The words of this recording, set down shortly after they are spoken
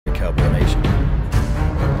Cowboy Nation.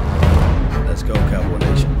 Let's go, Cowboy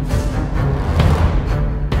Nation.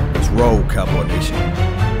 Let's roll, Cowboy Nation.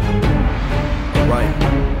 All right.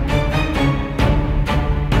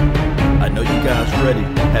 I know you guys ready.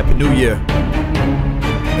 Happy New Year.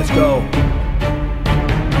 Let's go.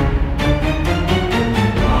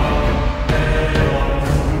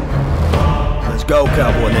 Let's go,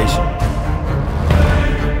 Cowboy Nation.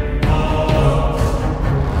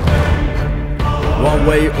 One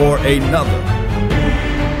way or another.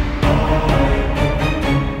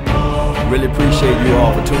 Really appreciate you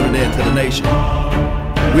all for tuning in to the nation.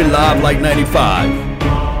 We're live like 95.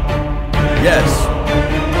 Yes.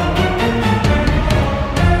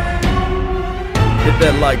 Hit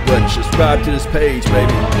that like button. Subscribe to this page,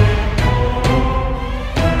 baby.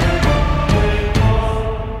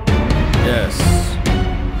 Yes.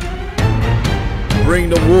 Bring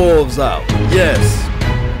the wolves out. Yes.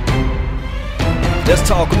 Let's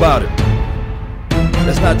talk about it.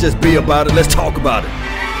 Let's not just be about it. Let's talk about it.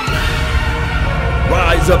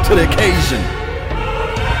 Rise up to the occasion.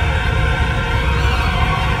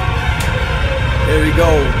 There we go.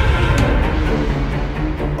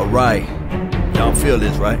 All right. Y'all feel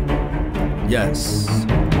this, right? Yes.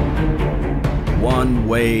 One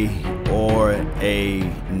way or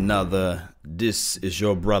another. This is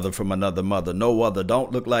your brother from another mother. No other.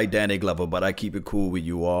 Don't look like Danny Glover, but I keep it cool with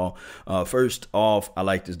you all. First off, I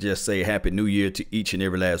like to just say Happy New Year to each and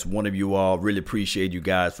every last one of you all. Really appreciate you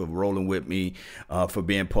guys for rolling with me, for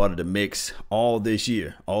being part of the mix all this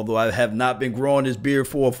year. Although I have not been growing this beard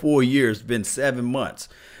for 4 years, it's been 7 months.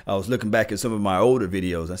 I was looking back at some of my older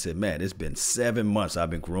videos. I said, man, it's been 7 months I've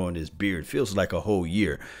been growing this beard. It feels like a whole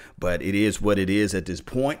year, but it is what it is at this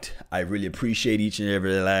point. I really appreciate each and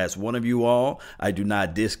every last one of you all. I do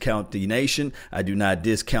not discount the nation. I do not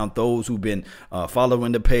discount those who've been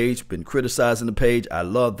following the page, been criticizing the page. I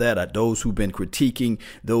love that. Those who've been critiquing,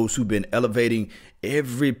 those who've been elevating.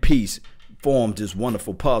 Every piece formed this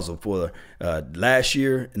wonderful puzzle for last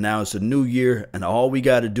year. Now it's a new year, and all we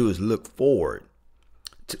got to do is look forward.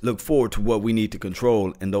 Look forward to what we need to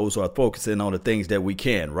control, and those are focusing on the things that we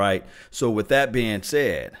can, right? So with that being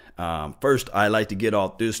said, first I like to get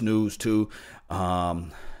off this news to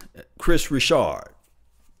Chris Richard.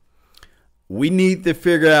 We need to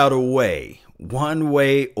figure out a way, one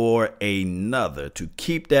way or another, to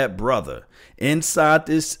keep that brother inside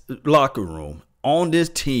this locker room on this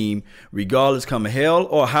team, regardless come hell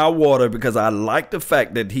or high water, because I like the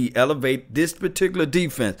fact that he elevate this particular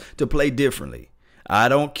defense to play differently. I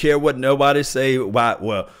don't care what nobody say about,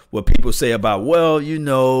 what people say about,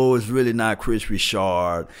 it's really not Chris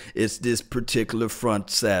Richard. It's this particular front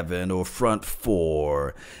seven or front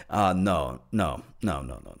four. No.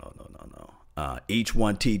 Each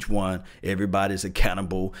one teach one. Everybody's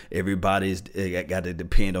accountable. Everybody's got to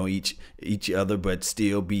depend on each other, but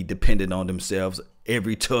still be dependent on themselves.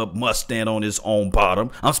 Every tub must stand on its own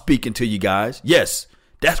bottom. I'm speaking to you guys. Yes,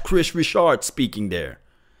 that's Chris Richard speaking there.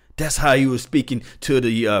 That's how he was speaking to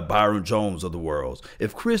the Byron Jones of the world.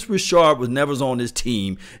 If Chris Richard was never on this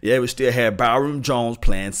team, they would still have Byron Jones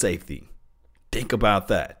playing safety. Think about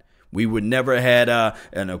that. We would never had,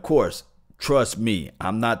 and of course, trust me,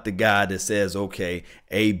 I'm not the guy that says, okay,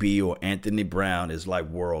 AB or Anthony Brown is like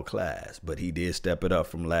world class, but he did step it up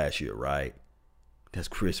from last year, right? That's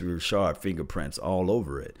Chris Richard fingerprints all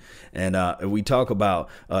over it. And we talk about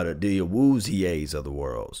the Awuzies of the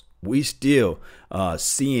world. We still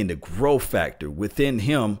seeing the growth factor within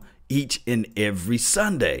him each and every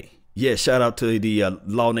Sunday. Yeah, shout out to the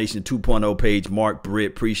Law Nation 2.0 page, Mark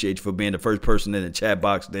Britt. Appreciate you for being the first person in the chat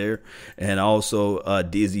box there. And also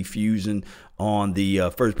Dizzy Fusion on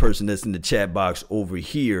the first person that's in the chat box over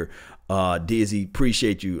here. Dizzy,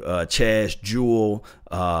 appreciate you. Chaz, Jewel,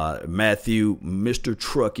 Matthew, Mr.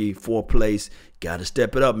 Truckee, 4th place. Got to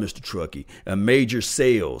step it up, Mr. Truckee. Major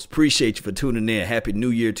Sales, appreciate you for tuning in. Happy New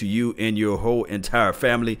Year to you and your whole entire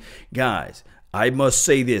family. Guys, I must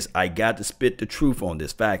say this. I got to spit the truth on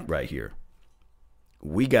this fact right here.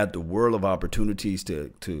 We got the world of opportunities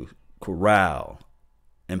to corral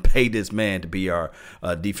and pay this man to be our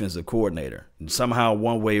defensive coordinator. And somehow,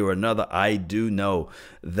 one way or another, I do know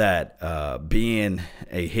that being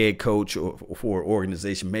a head coach for an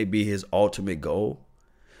organization may be his ultimate goal.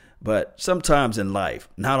 But sometimes in life,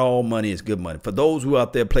 not all money is good money. For those who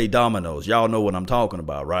out there play dominoes, y'all know what I'm talking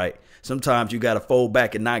about, right? Sometimes you got to fold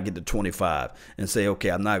back and not get to 25 and say, okay,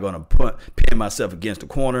 I'm not going to pin myself against the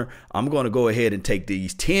corner. I'm going to go ahead and take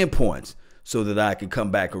these 10 points so that I can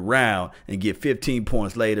come back around and get 15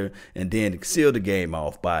 points later and then seal the game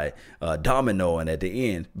off by dominoing at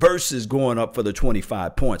the end versus going up for the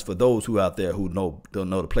 25 points. For those who out there who don't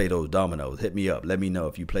know to play those dominoes, hit me up. Let me know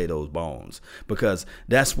if you play those bones, because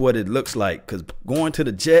that's what it looks like. Because going to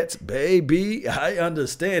the Jets, baby, I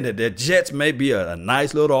understand that the Jets may be a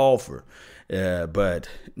nice little offer. But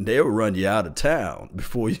they'll run you out of town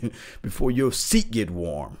before your seat get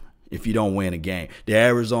warm if you don't win a game. The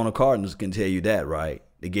Arizona Cardinals can tell you that, right?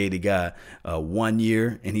 They gave the guy 1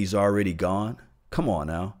 year and he's already gone. Come on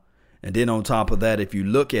now. And then on top of that, if you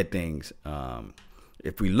look at things,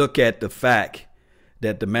 if we look at the fact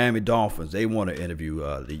that the Miami Dolphins, they want to interview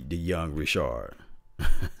the young Richard.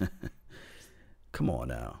 Come on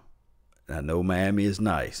now. I know Miami is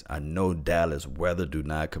nice. I know Dallas weather do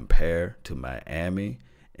not compare to Miami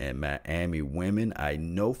and Miami women. I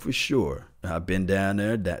know for sure. I've been down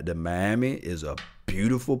there. The Miami is a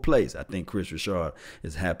beautiful place. I think Chris Richard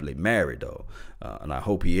is happily married though, and I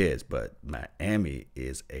hope he is. But Miami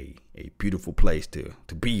is a beautiful place to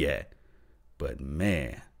be at. But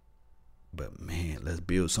man, let's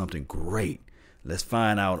build something great. Let's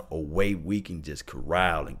find out a way we can just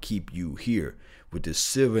corral and keep you here with the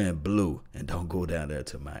silver and blue, and don't go down there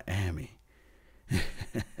to Miami.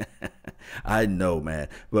 I know, man.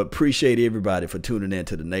 But appreciate everybody for tuning in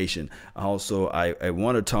to The Nation. Also, I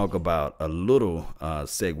want to talk about a little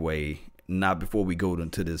segue, not before we go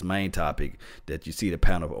into this main topic that you see the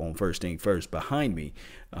panel on First Thing First behind me.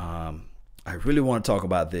 I really want to talk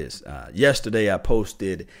about this. Yesterday, I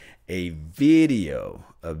posted a video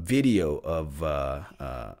of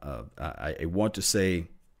I want to say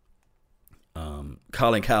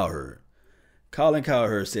Colin Cowherd. Colin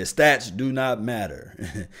Cowherd says stats do not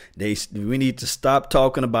matter. We need to stop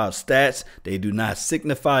talking about stats. They do not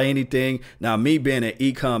signify anything. Now, me being an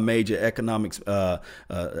econ major, economics,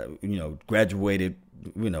 graduated,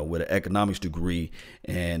 with an economics degree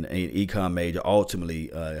and an econ major, ultimately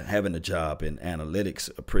having a job in analytics,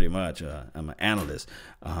 pretty much. I'm an analyst.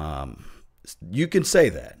 You can say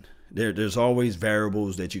that. There's always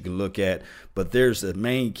variables that you can look at, but there's a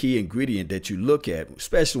main key ingredient that you look at,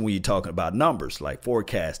 especially when you're talking about numbers, like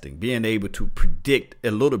forecasting, being able to predict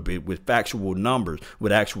a little bit with actual numbers,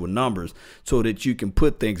 so that you can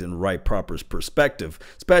put things in the right proper perspective,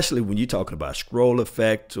 especially when you're talking about scroll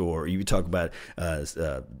effect, or you talk about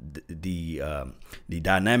the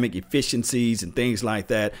dynamic efficiencies and things like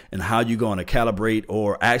that, and how you're going to calibrate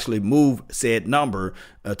or actually move said number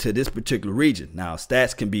to this particular region. Now,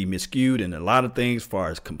 stats can be skewed in a lot of things as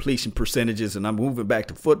far as completion percentages, and I'm moving back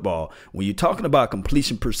to football. When you're talking about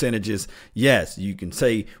completion percentages, yes, you can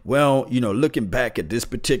say, well, looking back at this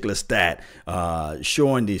particular stat,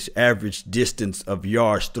 showing this average distance of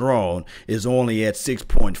yards thrown is only at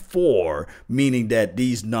 6.4, meaning that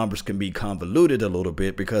these numbers can be convoluted a little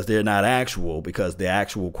bit because they're not actual, because the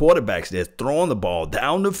actual quarterbacks that's throwing the ball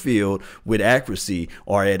down the field with accuracy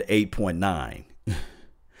are at 8.9.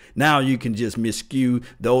 Now you can just miscue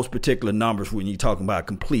those particular numbers when you're talking about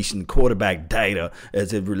completion quarterback data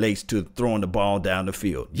as it relates to throwing the ball down the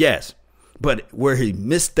field. Yes, but where his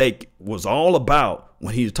mistake was all about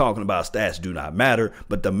when he was talking about stats do not matter,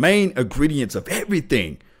 but the main ingredients of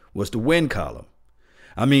everything was the win column.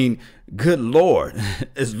 I mean, good Lord,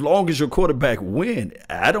 as long as your quarterback win,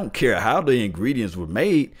 I don't care how the ingredients were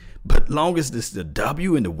made, but long as it's the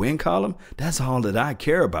W in the win column, that's all that I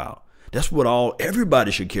care about. That's what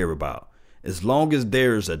everybody should care about. As long as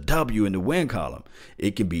there's a W in the win column,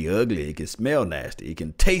 it can be ugly, it can smell nasty, it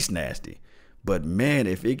can taste nasty. But man,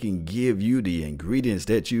 if it can give you the ingredients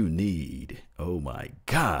that you need, oh my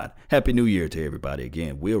God. Happy New Year to everybody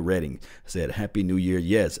again. Will Redding said Happy New Year.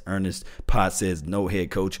 Yes, Ernest Potts says no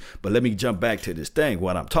head coach. But let me jump back to this thing,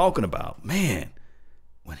 what I'm talking about. Man,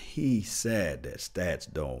 when he said that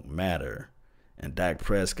stats don't matter and Dak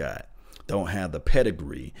Prescott don't have the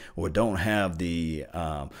pedigree or don't have the,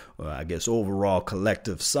 overall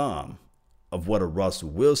collective sum of what a Russell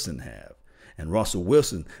Wilson have. And Russell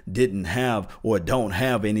Wilson didn't have or don't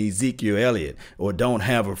have an Ezekiel Elliott or don't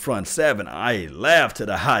have a front seven. I laugh to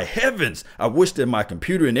the high heavens. I wish that my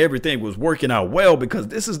computer and everything was working out well, because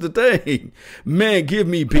this is the thing. Man, give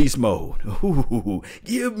me beast mode. Ooh,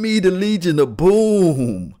 give me the Legion of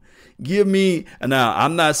Boom. Give me, now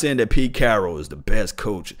I'm not saying that Pete Carroll is the best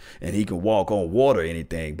coach and he can walk on water or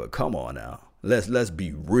anything, but come on now. Let's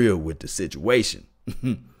be real with the situation.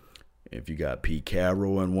 If you got Pete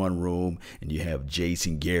Carroll in one room and you have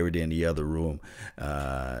Jason Garrett in the other room,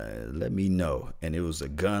 let me know. And it was a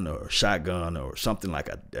gun or a shotgun or something like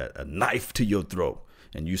a knife to your throat.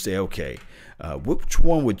 And you say, okay, which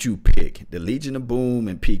one would you pick? The Legion of Boom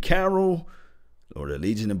and Pete Carroll? or the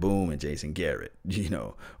Legion of Boom and Jason Garrett,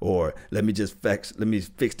 or let me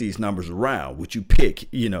fix these numbers around. Would you pick,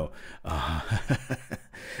 it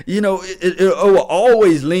will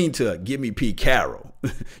always lean to give me Pete Carroll.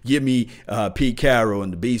 Give me Pete Carroll in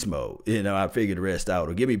the beast mode. I figured the rest out.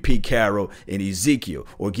 Or give me Pete Carroll and Ezekiel.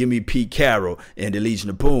 Or give me Pete Carroll and the Legion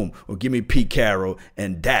of Boom. Or give me Pete Carroll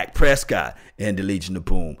and Dak Prescott and the Legion of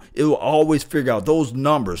Boom. It will always figure out those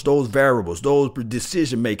numbers, those variables, those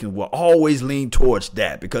decision making will always lean towards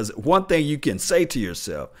that. Because one thing you can say to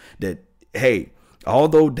yourself that, hey,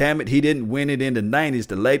 although, damn it, he didn't win it in the 90s,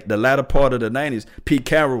 the latter part of the 90s, Pete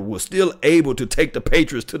Carroll was still able to take the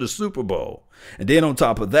Patriots to the Super Bowl. And then on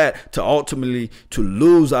top of that, to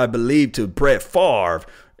lose, I believe, to Brett Favre,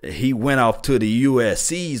 he went off to the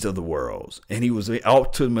USCs of the world, and he was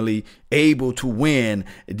ultimately able to win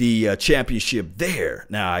the championship there.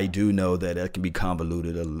 Now, I do know that can be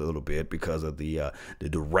convoluted a little bit because of the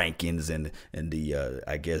rankings and the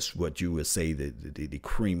I guess what you would say the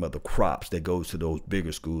cream of the crops that goes to those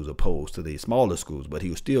bigger schools opposed to the smaller schools. But he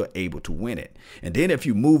was still able to win it. And then if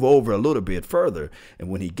you move over a little bit further, and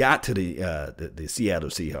when he got to the Seattle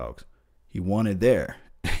Seahawks, he won it there.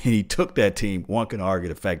 And he took that team. One can argue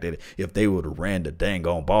the fact that if they would have ran the dang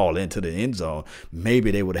on ball into the end zone,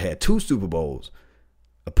 maybe they would have had 2 Super Bowls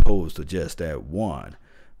opposed to just that one.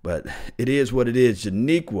 But it is what it is.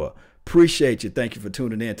 Janiqua, appreciate you. Thank you for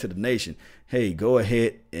tuning in to the nation. Hey, go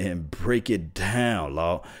ahead and break it down,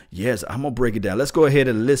 Law. Yes, I'm going to break it down. Let's go ahead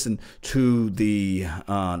and listen to the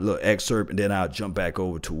little excerpt, and then I'll jump back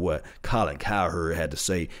over to what Colin Cowherd had to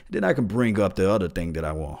say. Then I can bring up the other thing that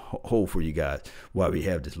I want to hold for you guys while we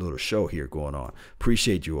have this little show here going on.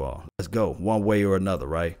 Appreciate you all. Let's go one way or another,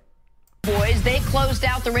 right? Boys, they closed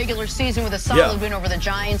out the regular season with a solid win over the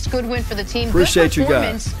Giants. Good win for the team. Appreciate Good you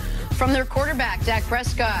performance guys. From their quarterback, Dak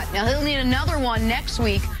Prescott. Now, he'll need another one next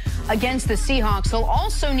week against the Seahawks. He'll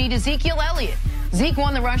also need Ezekiel Elliott. Zeke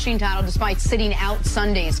won the rushing title despite sitting out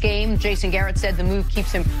Sunday's game. Jason Garrett said the move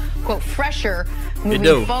keeps him, quote, fresher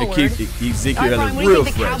moving forward. It keeps Ezekiel Brian, what do real you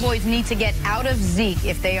think the fresh. Cowboys need to get out of Zeke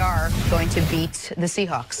if they are going to beat the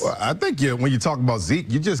Seahawks? Well, I think when you talk about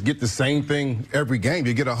Zeke, you just get the same thing every game.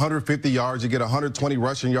 You get 150 yards, you get 120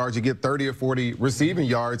 rushing yards, you get 30 or 40 receiving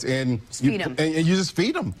yards, and you just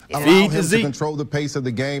feed him. Yeah. Allow him to control the pace of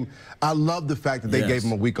the game. I love the fact that they gave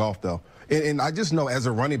him a week off, though. And I just know as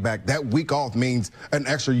a running back, that week off means an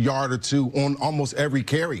extra yard or 2 on almost every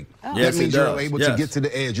carry. Oh. That means you're able to get to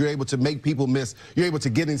the edge. You're able to make people miss. You're able to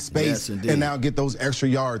get in space and now get those extra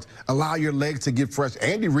yards. Allow your legs to get fresh.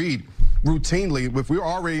 Andy Reid, routinely, if we were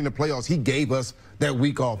already in the playoffs, he gave us that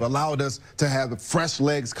week off, allowed us to have fresh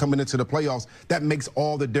legs coming into the playoffs. That makes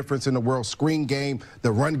all the difference in the world. Screen game,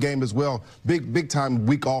 the run game as well. Big time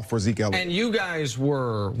week off for Zeke Elliott. And you guys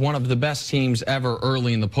were one of the best teams ever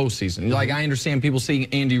early in the postseason. Like, I understand people seeing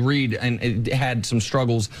Andy Reid and it had some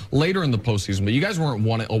struggles later in the postseason, but you guys weren't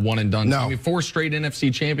a one and done. No. I mean, 4 straight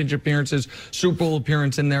NFC championship appearances, Super Bowl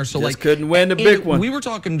appearance in there. So just couldn't win the big one. We were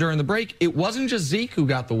talking during the break. It wasn't just Zeke who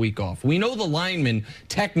got the week off. We know the linemen,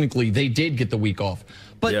 technically, they did get the week off.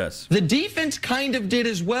 But the defense kind of did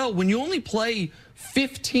as well. When you only play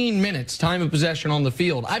 15 minutes time of possession on the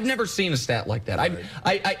field, I've never seen a stat like that.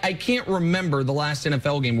 I can't remember the last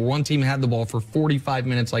NFL game where one team had the ball for 45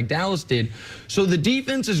 minutes like Dallas did. So the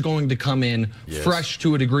defense is going to come in fresh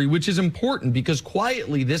to a degree, which is important because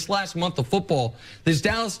quietly this last month of football, this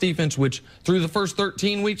Dallas defense, which through the first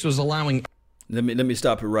 13 weeks was allowing... Let me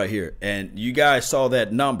stop it right here. And you guys saw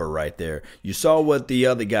that number right there. You saw what the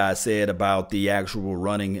other guy said about the actual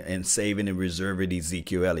running and saving and reserving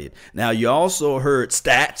Ezekiel Elliott. Now, you also heard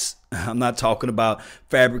stats. I'm not talking about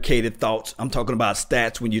fabricated thoughts. I'm talking about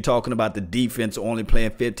stats when you're talking about the defense only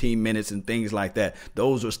playing 15 minutes and things like that.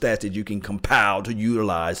 Those are stats that you can compile to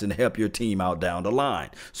utilize and help your team out down the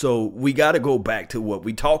line. So we got to go back to what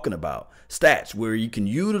we're talking about. Stats, where you can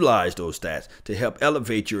utilize those stats to help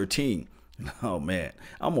elevate your team. Oh man,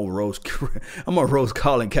 I'm gonna roast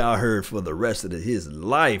Colin Cowherd for the rest of his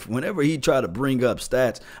life. Whenever he try to bring up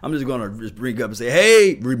stats, I'm just gonna bring up and say,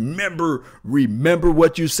 "Hey, remember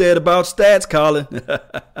what you said about stats, Colin."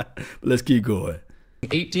 Let's keep going.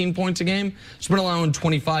 18 points a game. It's been allowing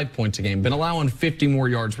 25 points a game. Been allowing 50 more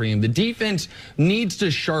yards per game. The defense needs to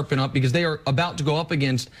sharpen up because they are about to go up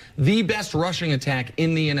against the best rushing attack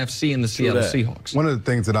in the NFC in the Seattle Seahawks. One of the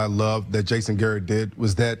things that I love that Jason Garrett did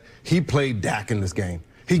was that he played Dak in this game.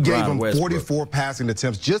 He gave him 44 passing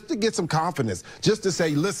attempts just to get some confidence, just to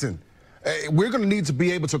say, listen, We're going to need to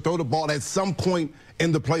be able to throw the ball at some point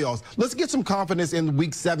in the playoffs. Let's get some confidence in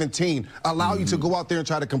week 17. Allow you to go out there and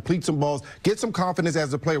try to complete some balls. Get some confidence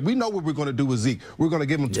as a player. We know what we're going to do with Zeke. We're going to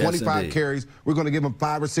give him 25 carries. We're going to give him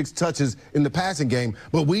 5 or 6 touches in the passing game.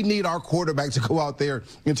 But we need our quarterback to go out there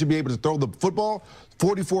and to be able to throw the football.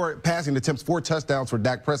 44 passing attempts, 4 touchdowns for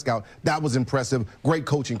Dak Prescott. That was impressive. Great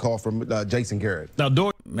coaching call from Jason Garrett. Now,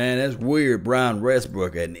 man, that's weird. Brian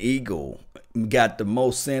Westbrook, an Eagle, got the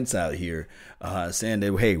most sense out here, saying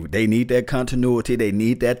that, hey, they need that continuity. They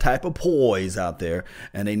need that type of poise out there,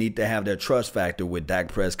 and they need to have that trust factor with Dak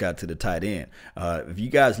Prescott to the tight end. If you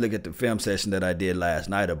guys look at the film session that I did last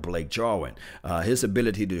night of Blake Jarwin, his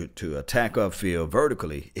ability to attack upfield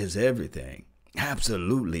vertically is everything.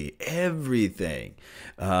 Absolutely everything.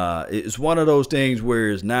 It's one of those things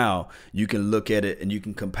where now you can look at it and you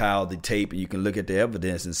can compile the tape and you can look at the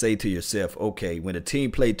evidence and say to yourself, okay, when a team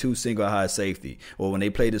played 2 single high safety, or when they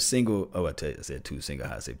played two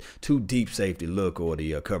deep safety look, or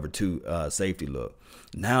the cover 2 safety look,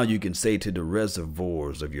 now you can say to the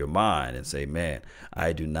reservoirs of your mind and say, man,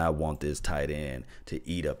 I do not want this tight end to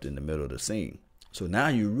eat up in the middle of the seam. So now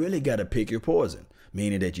you really got to pick your poison.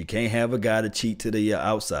 Meaning that you can't have a guy to cheat to the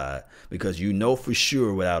outside, because you know for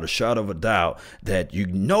sure, without a shot of a doubt, that you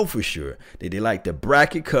know for sure that they like to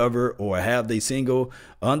bracket cover or have the single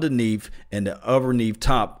underneath and the underneath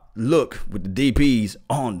top look with the DPs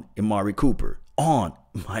on Amari Cooper, on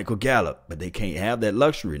Michael Gallup. But they can't have that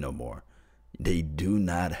luxury no more. They do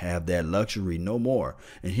not have that luxury no more.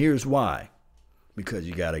 And here's why. Because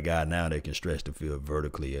you got a guy now that can stretch the field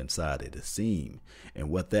vertically inside of the seam. And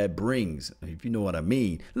what that brings, if you know what I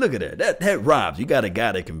mean, look at that. That rhymes. You got a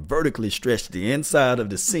guy that can vertically stretch the inside of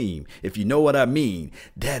the seam. If you know what I mean,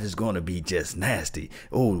 that is going to be just nasty.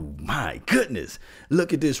 Oh, my goodness.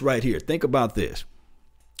 Look at this right here. Think about this.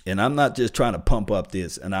 And I'm not just trying to pump up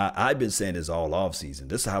this. And I've been saying this all offseason.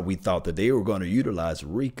 This is how we thought that they were going to utilize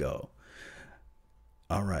Rico.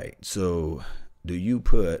 All right. So do you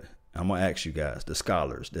put... I'm going to ask you guys, the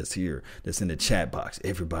scholars that's here, that's in the chat box,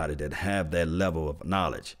 everybody that have that level of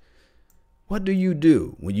knowledge. What do you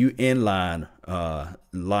do when you line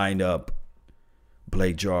up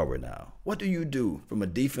Blake Jarwin now? What do you do from a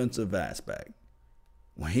defensive aspect?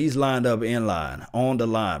 When he's lined up in line, on the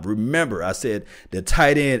line. Remember, I said the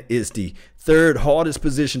tight end is the 3rd hardest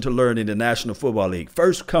position to learn in the National Football League.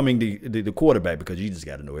 First coming the quarterback, because you just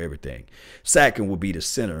got to know everything. Second would be the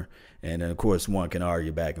center. And then, of course, one can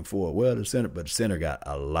argue back and forth. Well, the center got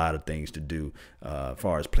a lot of things to do as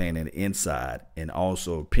far as playing in the inside, and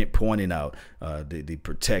also pointing out the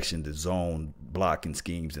protection, the zone blocking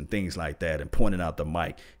schemes and things like that, and pointing out the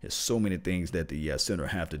mic. There's so many things that the center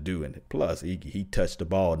have to do. And plus, he touched the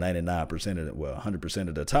ball 100%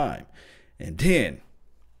 of the time. And then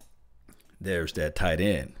there's that tight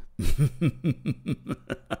end.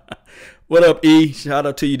 What up, E? Shout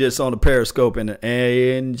out to you that's on the Periscope, and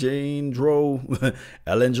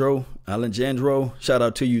Alejandro. Shout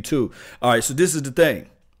out to you too. All right, so this is the thing.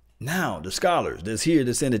 Now, the scholars that's here,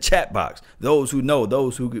 that's in the chat box, those who know,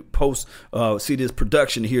 those who post, see this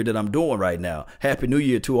production here that I'm doing right now. Happy New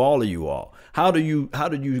Year to all of you all. How do you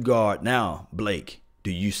guard now, Blake?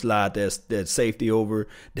 Do you slide that safety over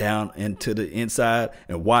down into the inside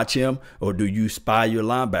and watch him, or do you spy your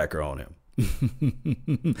linebacker on him?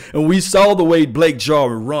 And we saw the way Blake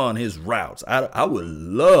Jarwin run his routes. I would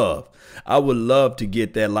love to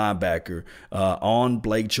get that linebacker on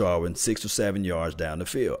Blake Jarwin 6 or 7 yards down the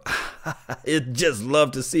field. I'd just love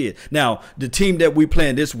to see it. Now, the team that we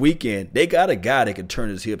playing this weekend, they got a guy that can turn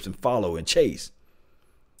his hips and follow and chase.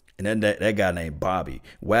 And then that guy named Bobby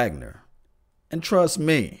Wagner. And trust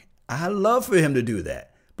me, I love for him to do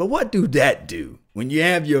that. But what do that do when you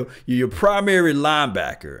have your primary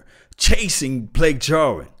linebacker chasing Blake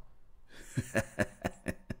Jarwin?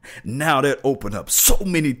 Now that opened up so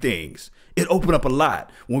many things. It opened up a lot.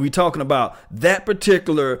 When we're talking about that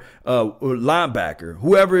particular linebacker,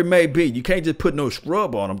 whoever it may be, you can't just put no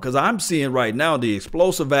scrub on him, because I'm seeing right now the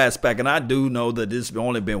explosive aspect, and I do know that this has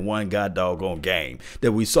only been one doggone game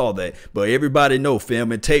that we saw that. But everybody know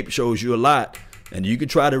film and tape shows you a lot, and you can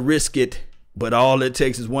try to risk it, but all it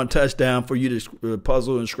takes is one touchdown for you to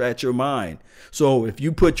puzzle and scratch your mind. So if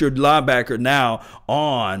you put your linebacker now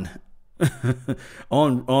on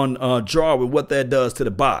Jarwin, what that does to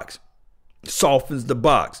the box, softens the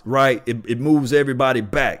box, right? It moves everybody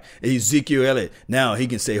back. Ezekiel Elliott, now he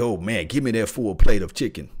can say, oh man, give me that full plate of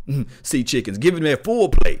chicken. See chickens, give him that full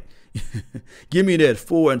plate. Give me that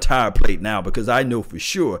full entire plate now, because I know for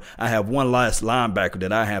sure I have one less linebacker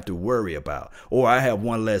that I have to worry about, or I have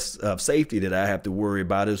one less safety that I have to worry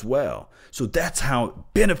about as well. So that's how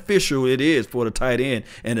beneficial it is for the tight end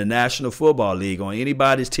in the National Football League on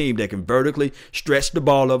anybody's team that can vertically stretch the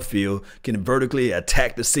ball upfield, can vertically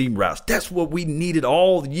attack the seam routes. That's what we needed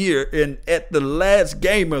all year. And at the last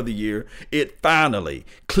game of the year, it finally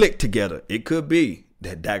clicked together. It could be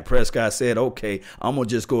that Dak Prescott said, okay, I'm going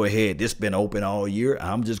to just go ahead. This been open all year.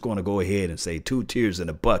 I'm just going to go ahead and say 2 tiers in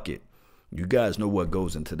a bucket. You guys know what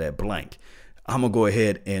goes into that blank. I'm going to go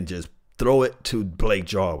ahead and just throw it to Blake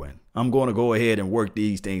Jarwin. I'm going to go ahead and work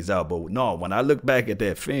these things out. But no, when I look back at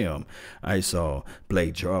that film, I saw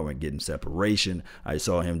Blake Jarwin getting separation. I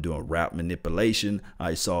saw him doing route manipulation.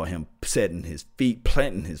 I saw him setting his feet,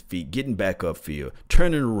 planting his feet, getting back upfield,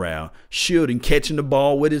 turning around, shielding, catching the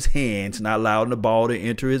ball with his hands, not allowing the ball to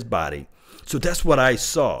enter his body. So that's what I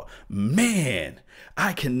saw. Man,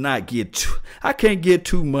 I can't get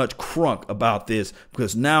too much crunk about this,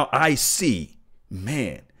 because now I see,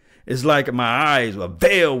 man, it's like my eyes, a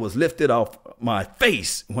veil was lifted off my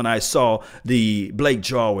face when I saw the Blake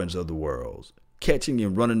Jarwins of the world catching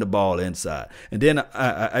and running the ball inside. And then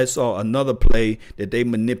I saw another play that they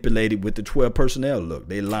manipulated with the 12 personnel look.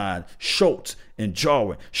 They lined Schultz and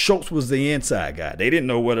Jarwin. Schultz was the inside guy. They didn't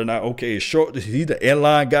know whether or not, okay, Schultz, he's the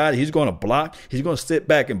inline guy. He's going to block. He's going to sit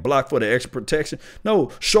back and block for the extra protection.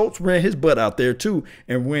 No, Schultz ran his butt out there too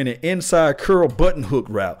and ran an inside curl button hook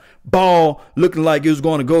route. Ball looking like it was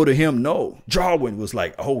going to go to him. No, Jarwin was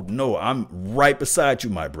like, oh no, I'm right beside you,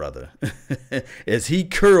 my brother. As he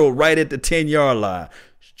curled right at the 10-yard line.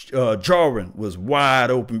 Jarwin was wide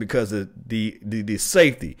open because of the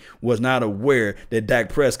safety was not aware that Dak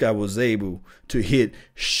Prescott was able to hit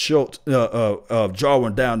Schultz,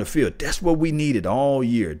 Jarwin down the field. That's what we needed all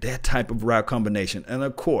year, that type of route combination. And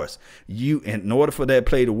of course, in order for that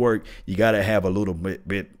play to work, you got to have a little bit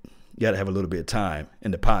of time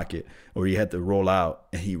in the pocket, or you have to roll out,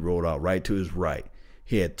 and he rolled out right to his right.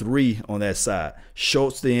 He had 3 on that side.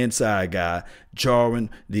 Schultz, the inside guy. Jarwin,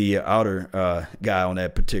 the outer guy on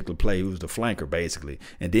that particular play, who was the flanker, basically.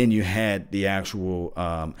 And then you had the actual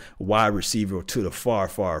wide receiver to the far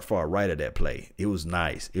right of that play. It was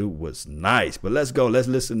nice. But let's go. Let's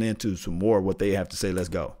listen into some more of what they have to say. Let's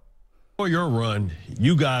go. For your run,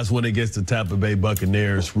 you guys went against the Tampa Bay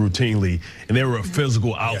Buccaneers routinely, and they were a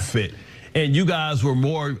physical outfit. Yeah. And you guys were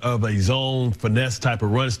more of a zone finesse type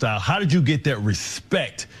of run style. How did you get that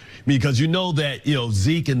respect? Because you know that,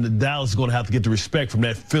 Zeke and the Dallas is going to have to get the respect from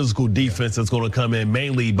that physical defense that's going to come in,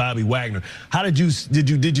 mainly Bobby Wagner. How did you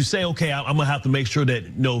say, okay, I'm going to have to make sure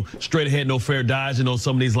that, straight ahead, no fair dodging on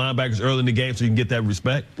some of these linebackers early in the game so you can get that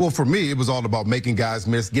respect? Well, for me, it was all about making guys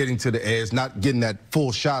miss, getting to the edge, not getting that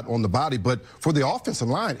full shot on the body. But for the offensive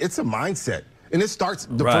line, it's a mindset. And it starts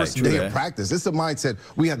the first day of practice. It's a mindset.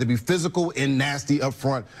 We have to be physical and nasty up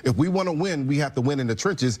front. If we want to win, we have to win in the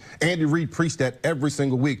trenches. Andy Reid preached that every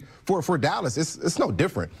single week. For Dallas, it's no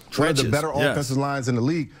different. One of the better offensive lines in the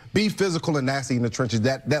league. Be physical and nasty in the trenches.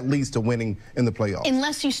 That leads to winning in the playoffs.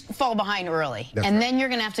 Unless you fall behind early. Then you're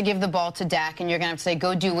going to have to give the ball to Dak, and you're going to have to say,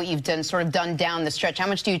 go do what you've done down the stretch. How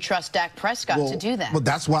much do you trust Dak Prescott to do that? Well,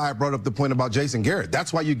 that's why I brought up the point about Jason Garrett.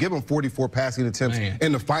 That's why you give him 44 passing attempts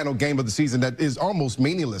in the final game of the season that is almost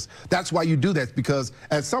meaningless. That's why you do that, because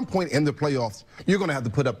at some point in the playoffs, you're going to have to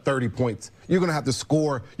put up 30 points. You're going to have to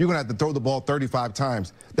score. You're going to have to throw the ball 35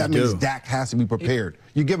 times. That means Dak has to be prepared.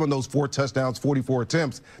 You give him those 4 touchdowns, 44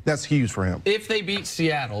 attempts, that's huge for him. If they beat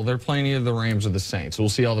Seattle, they're playing either the Rams or the Saints. We'll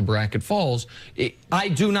see how the bracket falls. I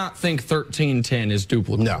do not think 13-10 is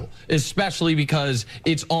duplicable, no. Especially because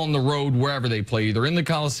it's on the road wherever they play, either in the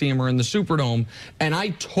Coliseum or in the Superdome. And I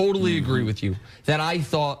totally agree with you that I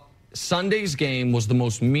thought Sunday's game was the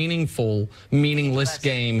most meaningless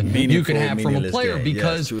game you could have from a player,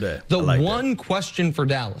 because the one question for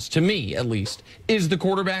Dallas, to me at least, is the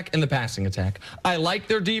quarterback and the passing attack. I like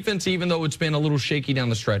their defense, even though it's been a little shaky down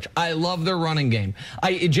the stretch. I love their running game.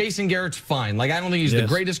 Jason Garrett's fine. I don't think he's the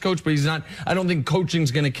greatest coach, but he's not. I don't think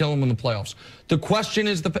coaching's going to kill him in the playoffs. The question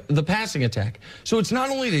is the passing attack. So it's not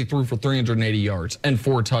only they threw for 380 yards and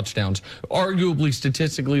 4 touchdowns, arguably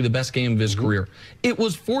statistically the best game of his career. It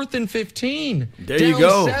was 4th and 15. There you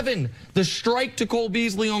go. 7. The strike to Cole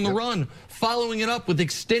Beasley on the run, following it up with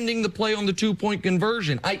extending the play on the 2-point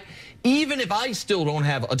conversion. Even if I still don't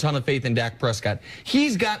have a ton of faith in Dak Prescott,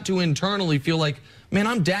 he's got to internally feel like, man,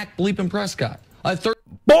 I'm Dak bleeping Prescott.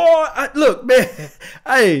 Boy, look, man,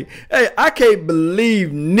 hey, I can't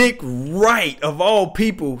believe Nick Wright, of all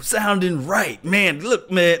people, sounding right. Man,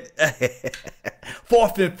 look, man,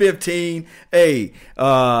 4th and 15. Hey,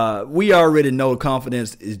 we already know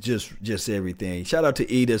confidence is just everything. Shout out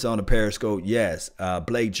to Edith on the Periscope. Yes,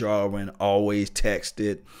 Blake Jarwin always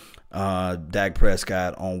texted Dak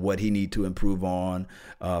Prescott on what he need to improve on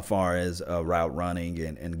as far as route running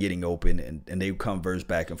and getting open, and they converse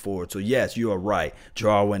back and forth. So yes, you are right.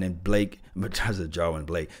 Jarwin and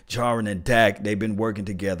Dak, they've been working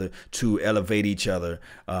together to elevate each other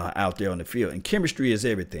out there on the field, and chemistry is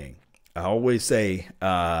everything. I always say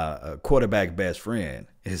a quarterback best friend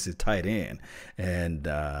is the tight end. And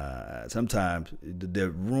sometimes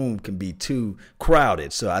the room can be too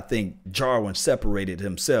crowded. So I think Jarwin separated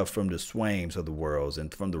himself from the Swains of the world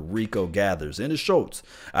and from the Rico Gathers and the Schultz.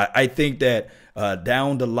 I think that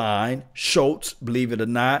down the line, Schultz, believe it or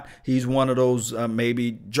not, he's one of those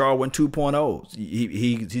maybe Jarwin 2.0s.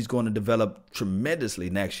 He's going to develop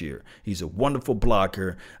tremendously next year. He's a wonderful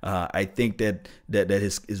blocker. I think that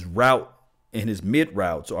his route and his mid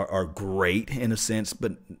routes are great in a sense,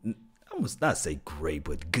 but I must not say great,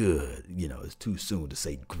 but good. You know, it's too soon to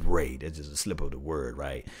say great. It's just a slip of the word,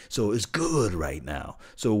 right? So it's good right now.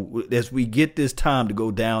 So as we get this time to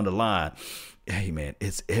go down the line, hey, man,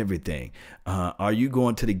 it's everything. Are you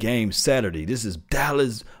going to the game Saturday? This is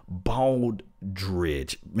Dallas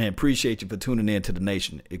Baldridge. Man, appreciate you for tuning in to the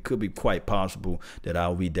nation. It could be quite possible that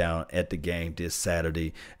I'll be down at the game this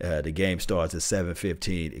Saturday. The game starts at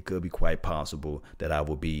 7:15. It could be quite possible that I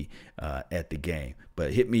will be at the game.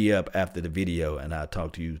 But hit me up after the video, and I'll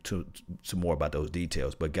talk to you some more about those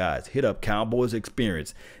details. But, guys, hit up Cowboys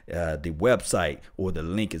Experience. The website or the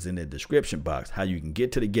link is in the description box. How you can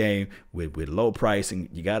get to the game with low pricing.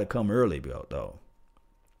 You got to come early, though.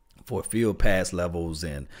 For field pass levels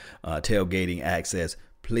and tailgating access,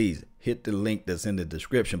 please hit the link that's in the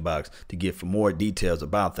description box to get for more details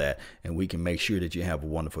about that, and we can make sure that you have a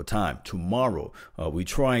wonderful time. Tomorrow, we're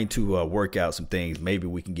trying to work out some things. Maybe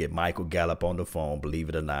we can get Michael Gallup on the phone, believe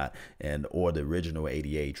it or not, or the original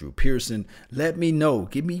 88, Drew Pearson. Let me know.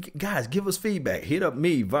 Give us feedback. Hit up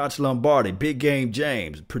me, Vach Lombardi, Big Game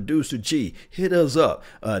James, Producer G. Hit us up.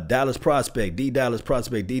 Dallas Prospect,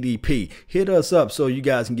 DDP. Hit us up so you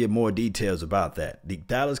guys can get more details about that. The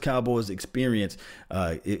Dallas Cowboys Experience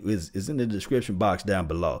is in the description box down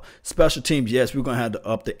below. Special teams, yes, we're going to have to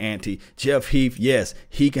up the ante. Jeff Heath, yes,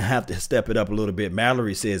 he can have to step it up a little bit.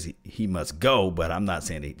 Mallory says he must go, but I'm not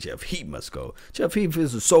saying that Jeff Heath must go. Jeff Heath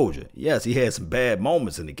is a soldier. Yes, he had some bad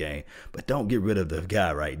moments in the game, but don't get rid of the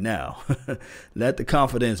guy right now. Let the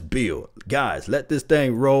confidence build. Guys, let this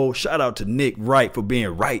thing roll. Shout out to Nick Wright for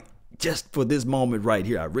being right just for this moment right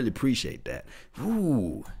here. I really appreciate that.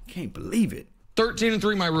 Ooh, can't believe it.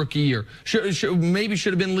 13-3 my rookie year. Maybe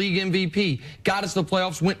should have been league MVP. Got us to the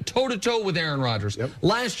playoffs. Went toe-to-toe with Aaron Rodgers. Yep.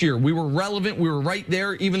 Last year, we were relevant. We were right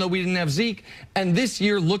there, even though we didn't have Zeke. And this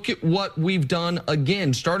year, look at what we've done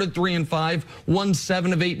again. Started 3-5, won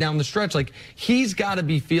 7 of 8 down the stretch. Like, he's got to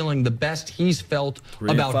be feeling the best he's felt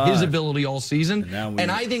about his ability all season. And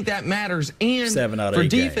I think that matters. And for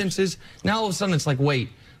defenses, now all of a sudden it's like,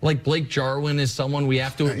 wait. Like Blake Jarwin is someone we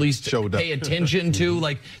have to at least pay attention to.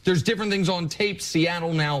 Like, there's different things on tape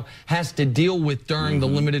Seattle now has to deal with during the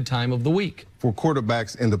limited time of the week. For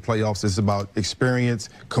quarterbacks in the playoffs, it's about experience,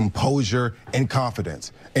 composure, and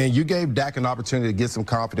confidence. And you gave Dak an opportunity to get some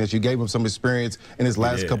confidence. You gave him some experience in his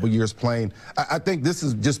last couple years playing. I think this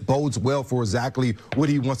is just bodes well for exactly what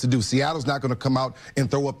he wants to do. Seattle's not going to come out and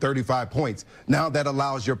throw up 35 points. Now that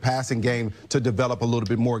allows your passing game to develop a little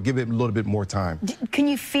bit more, give it a little bit more time. Can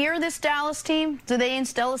you fear this Dallas team? Do they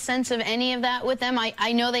instill a sense of any of that with them?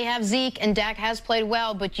 I know they have Zeke, and Dak has played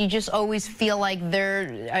well, but you just always feel like are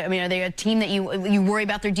they a team that you worry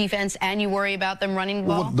about their defense and you worry about them running the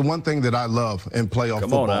ball? Well, the one thing that I love in playoff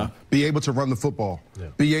football, be able to run the football,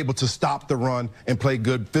 be able to stop the run and play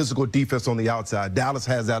good physical defense on the outside. Dallas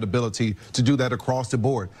has that ability to do that across the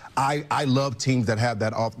board. I love teams that have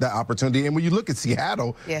that opportunity. And when you look at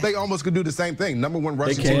Seattle, they almost could do the same thing. #1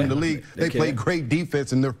 rushing team in the league. They play great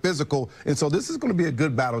defense and they're physical. And so this is going to be a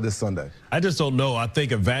good battle this Sunday. I just don't know. I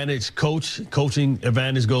think coaching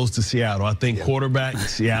advantage goes to Seattle. I think quarterback,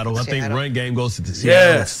 Seattle. I think run game goes to the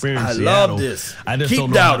Seattle experience. I Seattle. love this. I just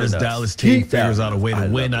don't know how this Dallas team figures out a way to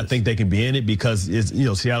win. I think they can be in it because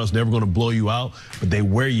Seattle's never going to blow you out, but they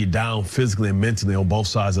wear you down physically and mentally on both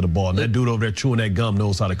sides of the ball. And that dude over there chewing that gum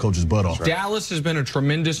knows how to coach his butt off. Dallas has been a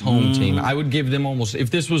tremendous home team. I would give them almost, if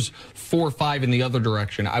this was 4-5 in the other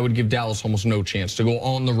direction, I would give Dallas almost no chance to go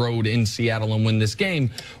on the road in Seattle and win this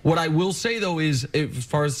game. What I will say, though, is as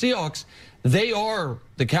far as Seahawks, they are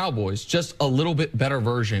the Cowboys, just a little bit better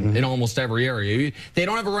version in almost every area. They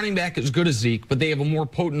don't have a running back as good as Zeke, but they have a more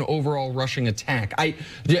potent overall rushing attack.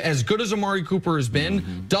 As good as Amari Cooper has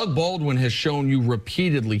been, Doug Baldwin has shown you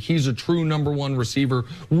repeatedly he's a true number one receiver.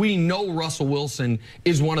 We know Russell Wilson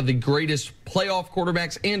is one of the greatest playoff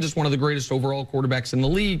quarterbacks and just one of the greatest overall quarterbacks in the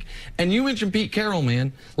league. And you mentioned Pete Carroll,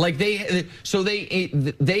 man. Like they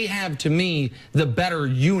have, to me, the better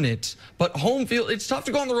unit. But home field, it's tough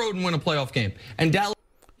to go on the road and win a playoff game. And Dallas.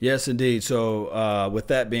 Yes, indeed. So with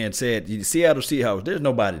that being said, the Seattle Seahawks, there's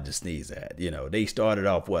nobody to sneeze at. You know, they started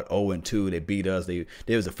off 0-2. They beat us. They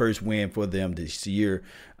was the first win for them this year.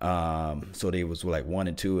 So they was like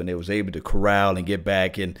 1-2, and they was able to corral and get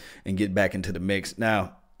back and get back into the mix.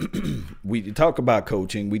 Now, we talk about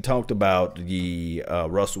coaching. We talked about the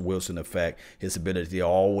Russell Wilson effect, his ability to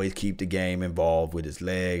always keep the game involved with his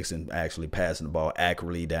legs and actually passing the ball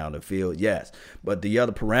accurately down the field. Yes, but the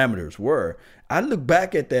other parameters were, I look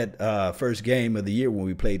back at that first game of the year when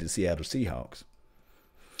we played the Seattle Seahawks.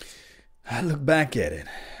 I look back at it.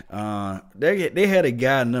 They had a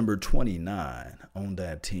guy number 29 on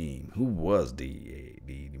that team who was the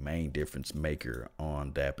main difference maker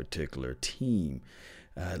on that particular team.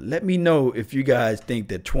 Let me know if you guys think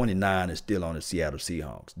that 29 is still on the Seattle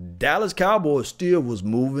Seahawks. Dallas Cowboys still was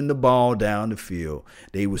moving the ball down the field.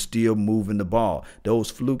 They were still moving the ball.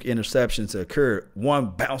 Those fluke interceptions occurred.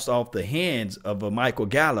 One bounced off the hands of a Michael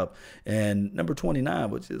Gallup, and number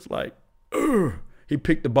 29 was just like, ugh. He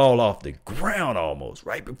picked the ball off the ground almost,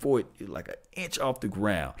 right before it, like an inch off the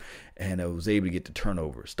ground, and was able to get the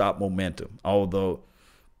turnover, stop momentum. Although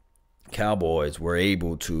Cowboys were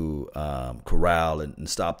able to corral and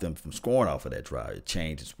stop them from scoring off of that drive. It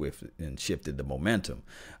changed swift and shifted the momentum.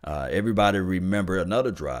 Everybody remember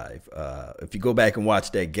another drive. If you go back and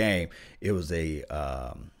watch that game, it was it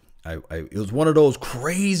was one of those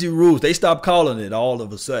crazy rules. They stopped calling it all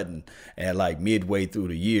of a sudden at like midway through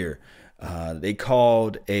the year. They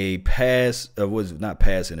called a pass. Was not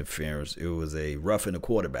pass interference. It was a roughing the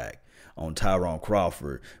quarterback on Tyrone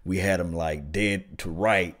Crawford. We had him like dead to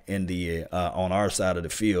right in the on our side of the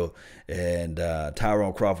field, and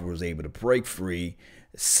Tyrone Crawford was able to break free,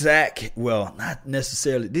 sack. Well, not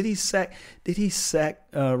necessarily. Did he sack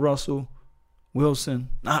Russell Wilson?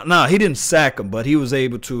 No, he didn't sack him, but he was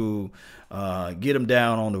able to get him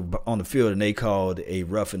down on the field, and they called a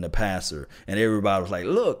roughing the passer. And everybody was like,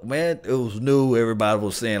 "Look, man, it was new." Everybody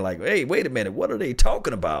was saying like, "Hey, wait a minute, what are they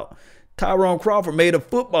talking about?" Tyrone Crawford made a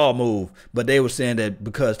football move, but they were saying that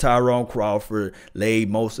because Tyrone Crawford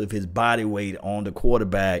laid most of his body weight on the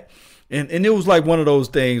quarterback. And it was like one of those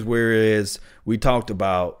things, whereas we talked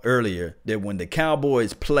about earlier, that when the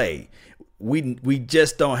Cowboys play, we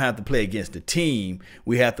just don't have to play against the team.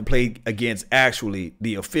 We have to play against actually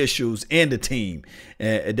the officials and the team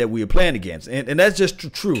that we are playing against. And that's just the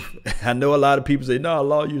truth. I know a lot of people say, "No,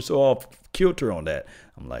 Law, you're so off kilter on that."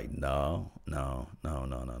 I'm like, no.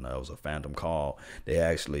 It was a phantom call. They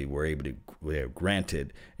actually were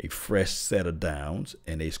granted a fresh set of downs,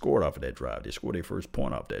 and they scored off of that drive. They scored their first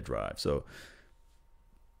point off that drive. So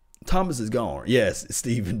Thomas is gone. Yes,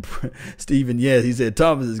 Stephen, yes, he said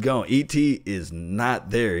Thomas is gone. ET is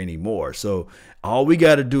not there anymore. So all we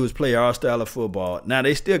got to do is play our style of football. Now,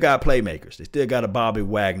 they still got playmakers. They still got a Bobby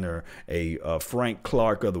Wagner, a Frank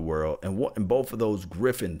Clark of the world, and both of those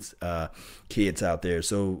Griffins kids out there.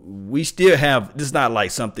 So we still have – this is not like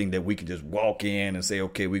something that we can just walk in and say,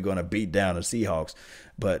 okay, we're going to beat down the Seahawks.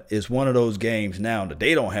 But it's one of those games now that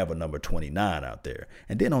they don't have a number 29 out there.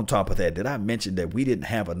 And then on top of that, did I mention that we didn't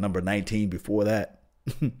have a number 19 before that?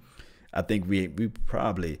 I think we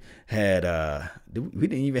probably had we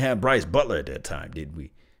didn't even have Bryce Butler at that time, did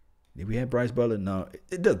we? Did we have Bryce Butler? No,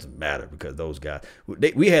 it doesn't matter because those guys.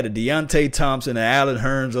 We had a Deontay Thompson and Alan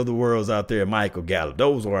Hearns of the worlds out there, and Michael Gallup.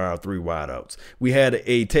 Those were our three wideouts. We had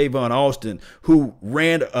a Tavon Austin who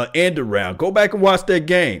ran an end around. Go back and watch that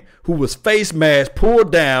game. Who was face mask pulled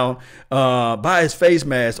down by his face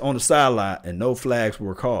mask on the sideline, and no flags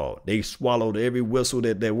were called. They swallowed every whistle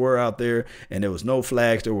that there were out there, and there was no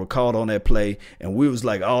flags that were called on that play. And we was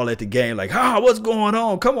like all at the game, like, what's going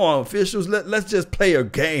on? Come on, officials, let's just play a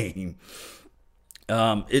game.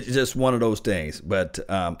 It's just one of those things. But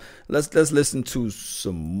let's listen to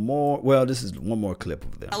some more. Well, this is one more clip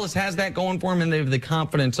of them. Dallas has that going for him, and they have the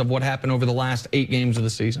confidence of what happened over the last 8 games of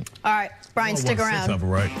the season. All right, Brian, stick around.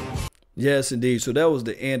 Right. Yes, indeed. So that was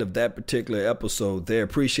the end of that particular episode there.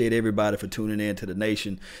 Appreciate everybody for tuning in to the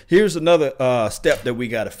nation. Here's another step that we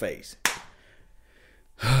got to face.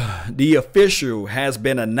 The official has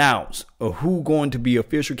been announced of who's going to be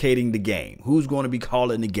officiating the game, who's going to be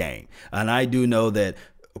calling the game. And I do know that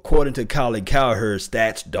according to Colin Cowherd,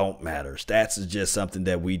 stats don't matter. Stats is just something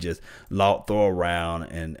that we just throw around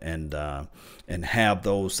and have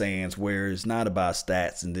those sayings where it's not about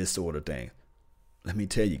stats and this sort of thing. Let me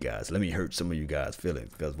tell you guys, let me hurt some of you guys'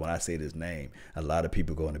 feelings, because when I say this name, a lot of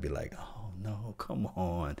people are going to be like, oh, no, come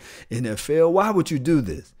on. NFL, why would you do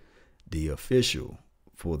this? The official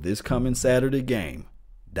for this coming Saturday game,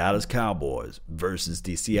 Dallas Cowboys versus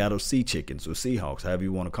the Seattle Sea Chickens or Seahawks, however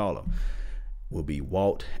you want to call them, will be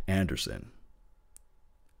Walt Anderson.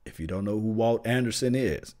 If you don't know who Walt Anderson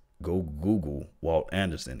is, go Google Walt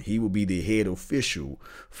Anderson. He will be the head official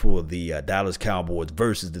for the Dallas Cowboys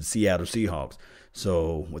versus the Seattle Seahawks.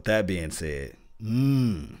 So with that being said, we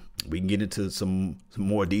can get into some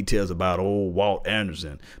more details about old Walt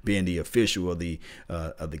Anderson being the official of the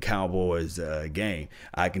Cowboys game.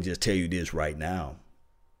 I can just tell you this right now,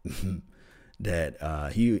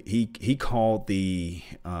 that he called the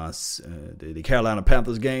Carolina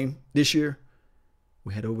Panthers game this year.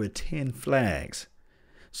 We had over 10 flags.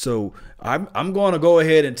 So I'm going to go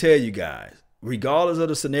ahead and tell you guys, regardless of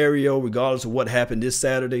the scenario, regardless of what happened this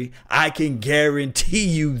Saturday, I can guarantee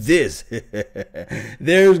you this.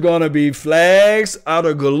 There's going to be flags out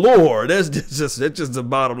of galore. That's just the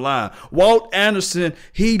bottom line. Walt Anderson,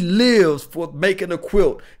 he lives for making a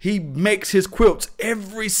quilt. He makes his quilts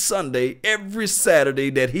every Sunday, every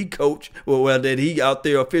Saturday that he coach, well, that he out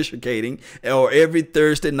there officiating, or every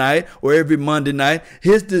Thursday night or every Monday night.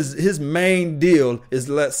 His main deal is,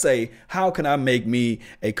 let's say, how can I make me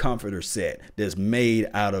a comforter set that's made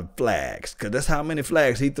out of flags? Because that's how many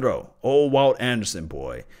flags he throw. Old Walt Anderson,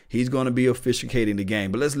 boy. He's going to be officiating the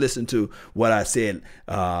game. But let's listen to what I said,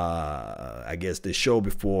 I guess, the show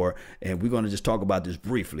before. And we're going to just talk about this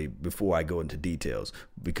briefly before I go into details,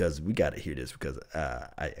 because we got to hear this, because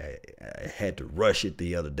I had to rush it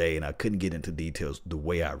the other day and I couldn't get into details the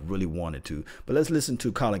way I really wanted to. But let's listen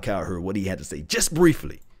to Colin Cowherd, what he had to say just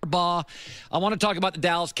briefly. I want to talk about the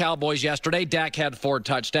Dallas Cowboys yesterday. Dak had 4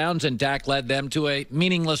 touchdowns, and Dak led them to a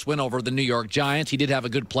meaningless win over the New York Giants. He did have a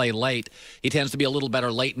good play late. He tends to be a little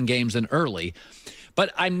better late in games than early.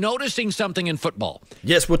 But I'm noticing something in football.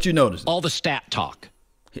 Yes, what you noticing? All the stat talk.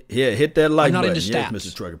 Yeah, hit that like button. I'm not into stats. Yes,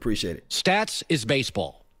 Mr. Truck, appreciate it. Stats is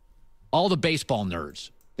baseball. All the baseball nerds.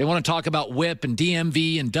 They want to talk about whip and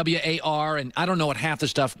DMV and WAR, and I don't know what half the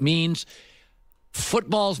stuff means.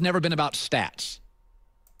 Football's never been about stats.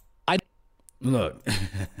 Look,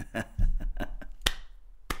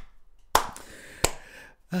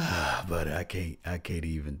 but I can't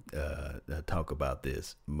even talk about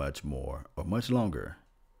this much more or much longer.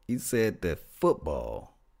 He said that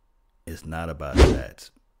football is not about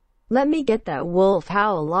stats. Let me get that wolf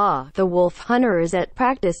howl law. The wolf hunter is at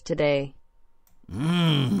practice today.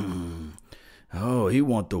 Oh, he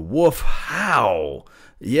want the wolf howl.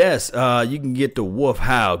 Yes, you can get the wolf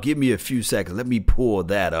howl. Give me a few seconds. Let me pull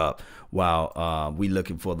that up while we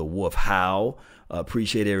looking for the wolf howl.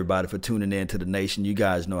 Appreciate everybody for tuning in to the nation. You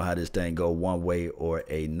guys know how this thing go one way or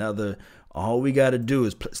another. All we got to do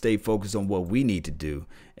is stay focused on what we need to do,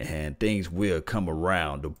 and things will come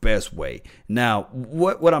around the best way. Now,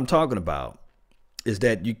 what I'm talking about is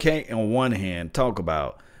that you can't, on one hand, talk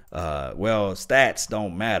about, stats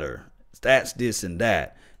don't matter. Stats this and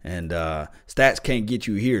that. And stats can't get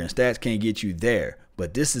you here and stats can't get you there.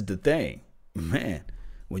 But this is the thing, man.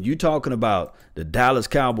 When you're talking about the Dallas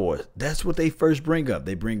Cowboys, that's what they first bring up.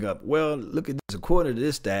 They bring up, well, look at this. According to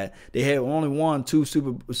this stat, they have only won two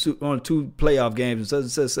playoff games in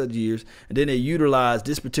such years, and then they utilize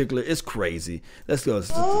this particular. It's crazy. Let's go.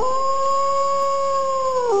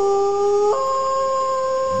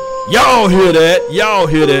 Y'all hear that? Y'all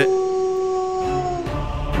hear that?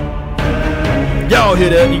 Y'all hear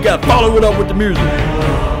that? You got to follow it up with the music.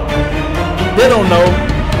 They don't know.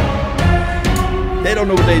 They don't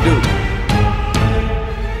know what they do.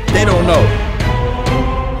 They don't know.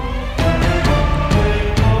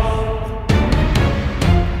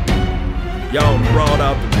 Y'all brought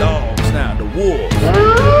out the dogs now, the wolves.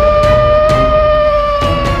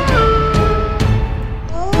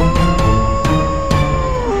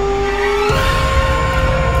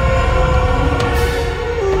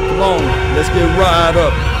 Come on, let's get riled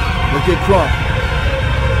up. Let's get crunk.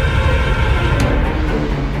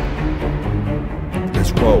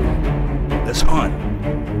 Let's roll. Let's hunt.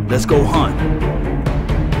 Let's go hunt.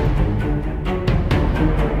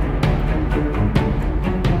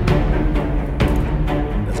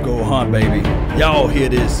 Let's go hunt, baby. Y'all hear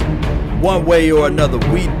this? One way or another,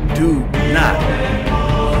 we do not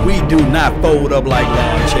fold up like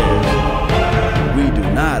lawn chairs. We do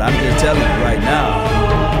not. I'm just telling you right now.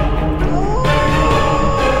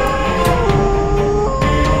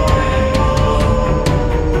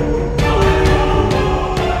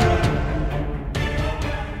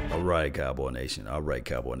 right, Cowboy Nation. All right,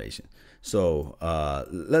 Cowboy Nation. So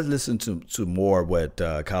let's listen to more what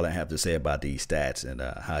Colin have to say about these stats and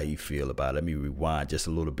how he feel about it. Let me rewind just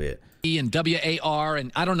a little bit. And WAR,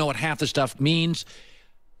 and I don't know what half the stuff means.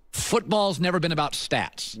 Football's never been about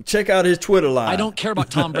stats. Check out his Twitter line. I don't care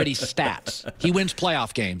about Tom Brady's stats. He wins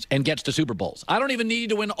playoff games and gets to Super Bowls. I don't even need you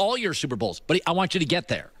to win all your Super Bowls, but I want you to get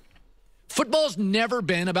there. Football's never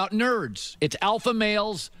been about nerds. It's alpha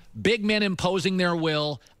males, big men imposing their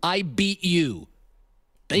will. I beat you.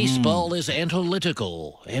 Baseball is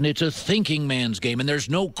analytical, and it's a thinking man's game, and there's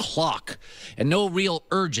no clock and no real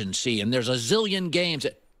urgency, and there's a zillion games.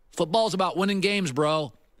 Football's about winning games,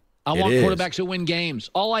 bro. I want quarterbacks who win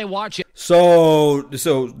games. All I watch it. So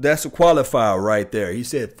that's a qualifier right there. He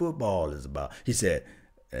said football is about. He said,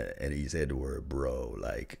 and he said the word bro.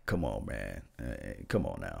 Like, come on, man. Come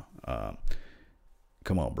on now.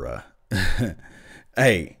 Come on, bruh.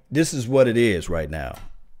 Hey, this is what it is right now.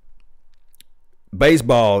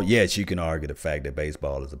 Baseball, yes, you can argue the fact that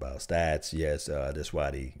baseball is about stats. Yes, that's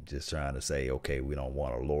why they just trying to say, okay, we don't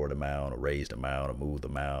want to lower the mound or raise the mound or move the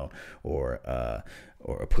mound or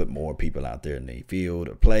put more people out there in the field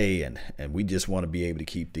or play. And we just want to be able to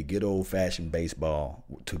keep the good old-fashioned baseball,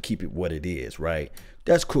 to keep it what it is, right?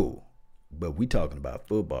 That's cool. But we talking about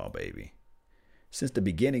football, baby. Since the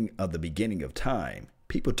beginning of time,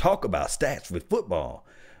 people talk about stats with football.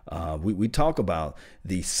 We talk about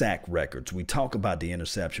the sack records. We talk about the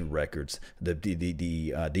interception records. The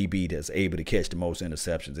DB that's able to catch the most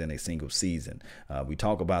interceptions in a single season. We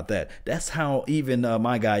talk about that. That's how even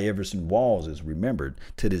my guy Everson Walls is remembered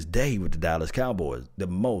to this day with the Dallas Cowboys. The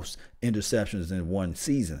most interceptions in one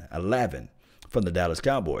season, 11. From the Dallas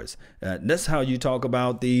Cowboys. That's how you talk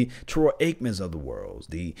about the Troy Aikmans of the world,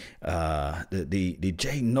 the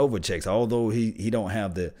Jay Novaceks, although he don't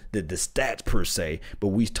have the stats per se, but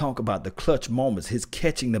we talk about the clutch moments, his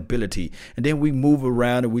catching ability, and then we move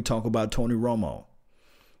around and we talk about Tony Romo.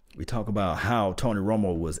 We talk about how Tony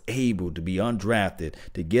Romo was able to be undrafted,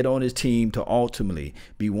 to get on his team, to ultimately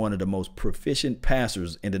be one of the most proficient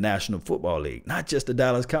passers in the National Football League, not just the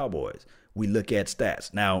Dallas Cowboys. We look at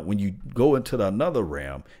stats. Now, when you go into another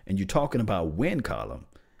realm and you're talking about win column,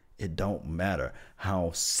 it don't matter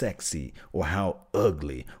how sexy or how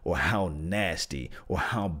ugly or how nasty or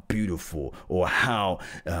how beautiful or how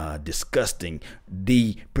disgusting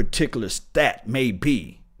the particular stat may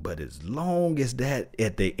be. But as long as that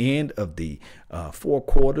at the end of the 4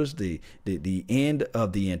 quarters, the end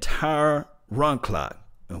of the entire run clock,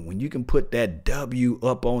 and when you can put that W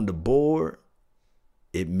up on the board,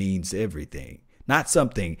 it means everything. Not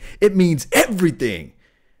something. It means everything.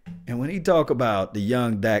 And when he talk about the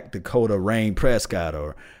young Dakota Rain Prescott,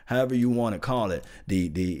 or however you want to call it,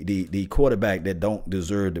 the quarterback that don't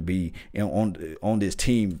deserve to be on this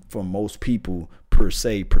team from most people per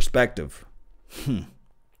se perspective,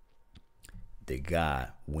 the guy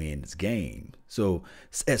wins game. So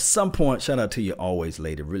at some point, shout out to you always,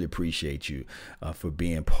 lady. Really appreciate you for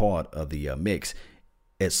being part of the mix.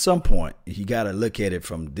 At some point, you got to look at it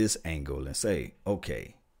from this angle and say,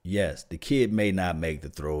 okay, yes, the kid may not make the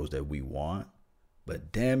throws that we want,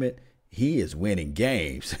 but damn it, he is winning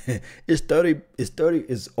games.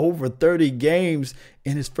 It's over 30 games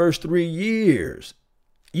in his first 3 years.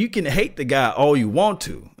 You can hate the guy all you want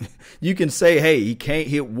to. You can say, hey, he can't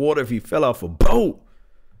hit water if he fell off a boat.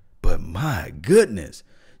 But my goodness,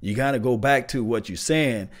 you got to go back to what you're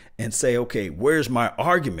saying and say, okay, where's my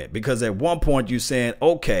argument? Because at one point you're saying,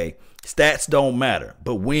 okay, stats don't matter,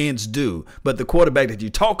 but wins do. But the quarterback that you're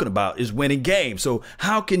talking about is winning games. So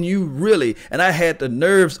how can you really? And I had the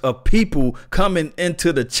nerves of people coming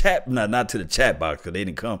into the chat, not to the chat box, because they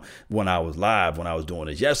didn't come when I was live, when I was doing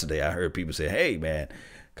this yesterday. I heard people say, hey, man,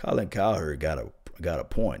 Colin Cowherd got a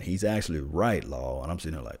point. He's actually right, Law. And I'm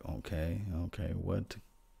sitting there like, okay, what?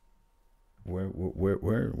 Where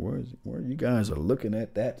you guys are looking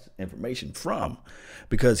at that information from?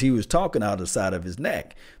 Because he was talking out of the side of his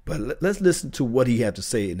neck. But let's listen to what he had to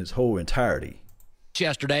say in his whole entirety.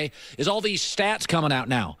 Yesterday is all these stats coming out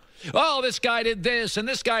now. Oh, this guy did this and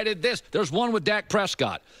this guy did this. There's one with Dak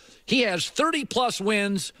Prescott. He has 30-plus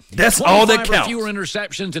wins. That's all that counts. Fewer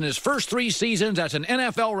interceptions in his first 3 seasons. That's an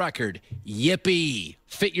NFL record. Yippee.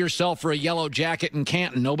 Fit yourself for a yellow jacket in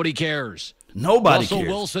Canton. Nobody cares. Nobody cares. Russell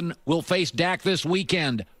Wilson will face Dak this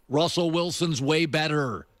weekend. Russell Wilson's way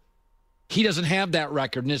better. He doesn't have that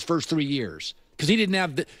record in his first 3 years because he didn't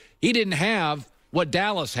have what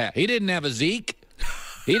Dallas had. He didn't have a Zeke.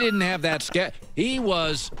 He didn't have that sketch. He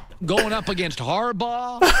was going up against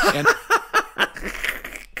Harbaugh.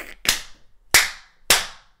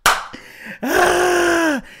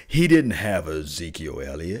 He didn't have Ezekiel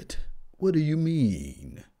Elliott. What do you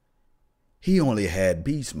mean? He only had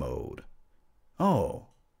beast mode. Oh,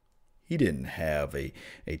 he didn't have a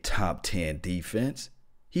top 10 defense.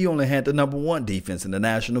 He only had the number 1 defense in the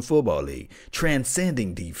National Football League,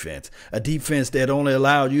 transcending defense, a defense that only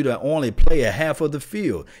allowed you to only play a half of the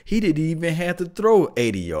field. He didn't even have to throw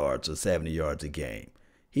 80 yards or 70 yards a game.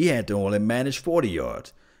 He had to only manage 40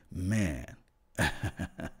 yards. Man,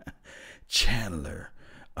 Chandler,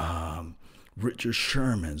 Richard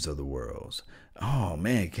Shermans of the world. Oh,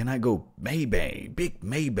 man, can I go Maybane, Big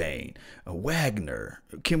Maybane, Wagner?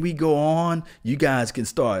 Can we go on? You guys can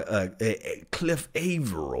start Cliff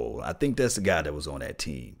Averill. I think that's the guy that was on that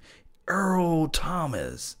team. Earl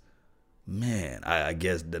Thomas. Man, I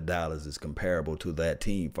guess the Dallas is comparable to that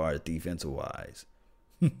team as far as defensive-wise.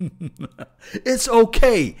 It's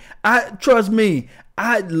okay. Trust me,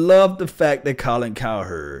 I love the fact that Colin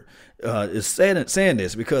Cowherd is saying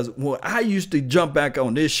this, because when I used to jump back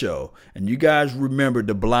on this show, and you guys remember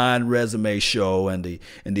the Blind Resume show and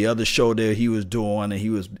the other show that he was doing, and he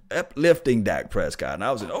was uplifting Dak Prescott, and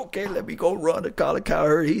I was like, okay, let me go run to Colin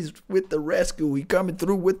Cowherd. He's with the rescue. He's coming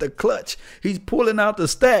through with the clutch. He's pulling out the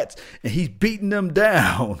stats, and he's beating them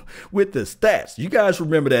down with the stats. You guys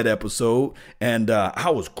remember that episode? And I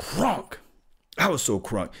was crunk. I was so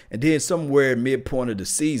crunk. And then somewhere midpoint of the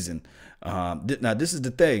season, now this is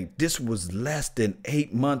the thing. This was less than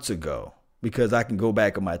 8 months ago, because I can go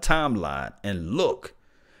back on my timeline and look.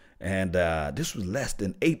 And this was less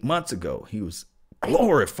than 8 months ago. He was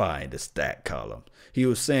glorifying the stat column. He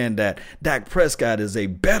was saying that Dak Prescott is a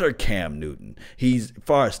better Cam Newton. He's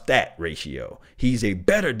far as stat ratio. He's a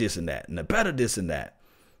better this and that, and a better this and that.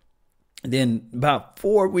 And then about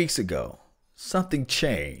 4 weeks ago, something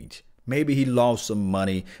changed. Maybe he lost some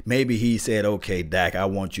money. Maybe he said, okay, Dak, I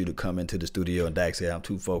want you to come into the studio. And Dak said, I'm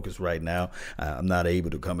too focused right now. I'm not able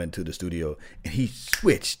to come into the studio. And he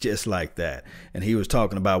switched just like that. And he was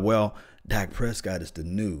talking about, well, Dak Prescott is the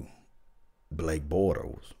new Blake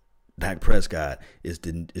Bortles. Dak Prescott is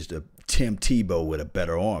the Tim Tebow with a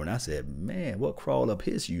better arm. And I said, man, what crawled up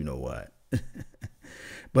his you-know-what?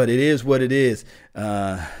 But it is what it is.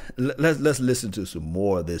 Let's listen to some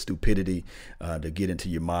more of this stupidity to get into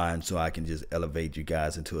your mind, so I can just elevate you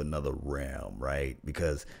guys into another realm, right?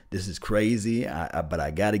 Because this is crazy, but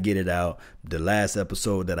I got to get it out. The last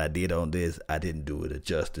episode that I did on this, I didn't do it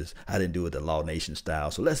justice. I didn't do it the Law Nation style.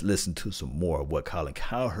 So let's listen to some more of what Colin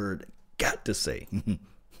Cowherd got to say.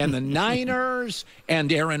 And the Niners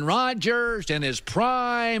and Aaron Rodgers and his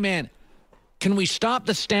prime, and can we stop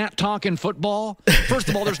the stat talk in football? First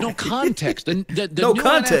of all, there's no context. The no new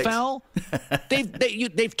context. NFL,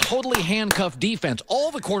 they've totally handcuffed defense.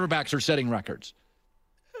 All the quarterbacks are setting records.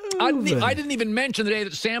 I didn't even mention the day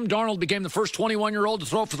that Sam Darnold became the first 21-year-old to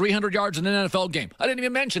throw for 300 yards in an NFL game. I didn't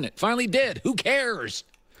even mention it. Finally did. Who cares?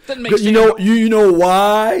 Doesn't make sense. You know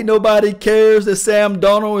why nobody cares that Sam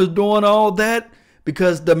Darnold is doing all that?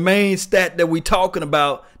 Because the main stat that we talking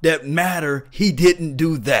about that matter, he didn't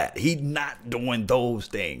do that. He's not doing those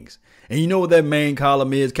things. And you know what that main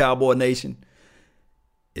column is, Cowboy Nation?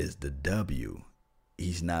 Is the W.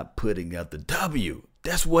 He's not putting up the W.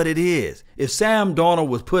 That's what it is. If Sam Darnold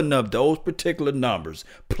was putting up those particular numbers,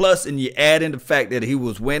 plus and you add in the fact that he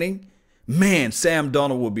was winning, man, Sam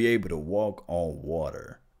Darnold will be able to walk on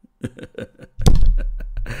water.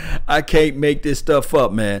 I can't make this stuff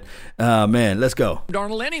up, man. Man, let's go.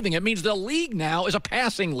 Darnold anything. It means the league now is a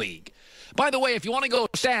passing league. By the way, if you want to go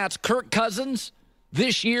stats, Kirk Cousins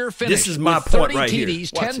this year finished this is my with point 30 right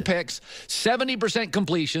TDs, here. 10 picks, 70%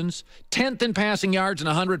 completions, 10th in passing yards, and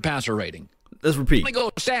 100 passer rating. Let's repeat. Let me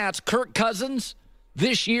go stats. Kirk Cousins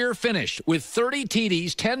this year finished with 30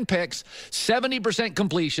 TDs, 10 picks, 70%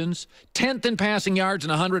 completions, 10th in passing yards,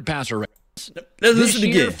 and 100 passer rating. Let's this listen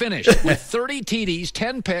year again. finished with 30 TDs,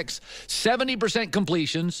 10 picks, 70%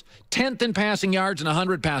 completions, 10th in passing yards, and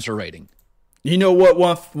 100 passer rating. You know what?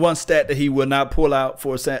 One stat that he will not pull out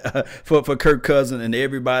for Kirk Cousins, and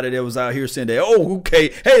everybody that was out here saying that, oh,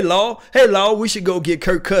 okay, hey Law, we should go get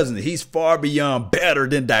Kirk Cousins. He's far beyond better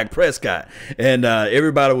than Dak Prescott, and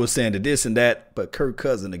everybody was saying that this and that. But Kirk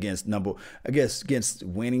Cousins against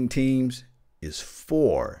winning teams is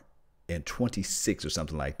 4-26 or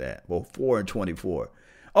something like that. Well, 4-24.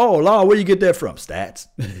 Oh, Law, where you get that from? Stats.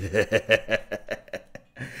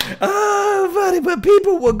 But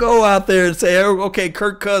people will go out there and say, okay,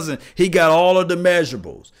 Kirk Cousins, he got all of the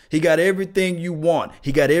measurables. He got everything you want.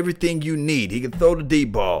 He got everything you need. He can throw the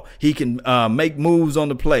deep ball. He can make moves on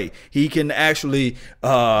the play. He can actually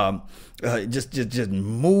Just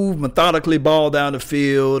move methodically ball down the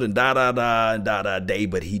field and day,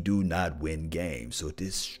 but he do not win games. So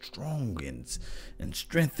this strengthens and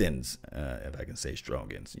strengthens, if I can say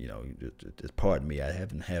strengthens, just pardon me, I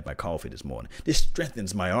haven't had my coffee this morning. This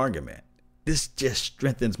strengthens my argument. This just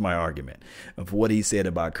strengthens my argument of what he said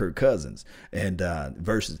about Kirk Cousins and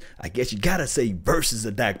versus, I guess you got to say versus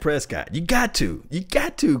a Dak Prescott. You got to,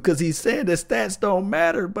 because he's saying the stats don't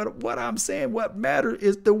matter. But what I'm saying, what matters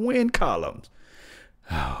is the win columns.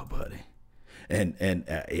 Oh, buddy. And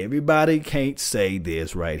everybody can't say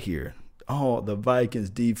this right here. Oh, the Vikings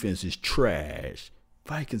defense is trash.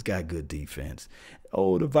 Vikings got good defense.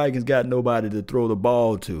 Oh, the Vikings got nobody to throw the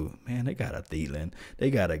ball to. Man, they got a Thielen. They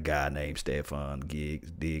got a guy named Stephon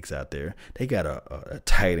Diggs out there. They got a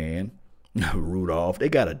tight end, Rudolph. They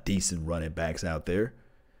got a decent running backs out there.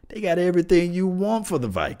 They got everything you want for the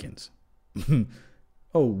Vikings.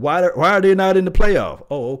 Oh, why are they not in the playoff?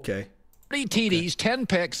 Oh, okay. 30 TDs, 10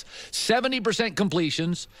 picks, 70%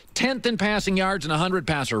 completions, 10th in passing yards, and 100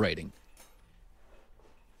 passer rating.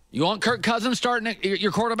 You want Kirk Cousins starting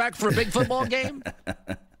your quarterback for a big football game?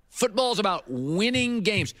 Football's about winning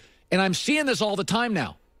games. And I'm seeing this all the time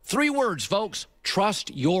now. 3 words, folks.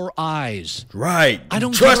 Trust your eyes. Right. I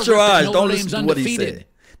don't trust your eyes. Don't listen to what he said.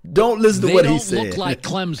 Don't listen to what he said. They don't look like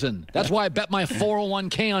Clemson. That's why I bet my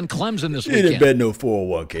 401k on Clemson this weekend. weekend. You didn't bet no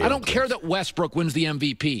 401k. I don't care that Westbrook wins the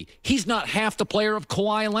MVP. He's not half the player of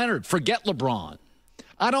Kawhi Leonard. Forget LeBron.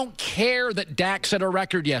 I don't care that Dak set a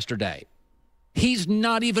record yesterday. He's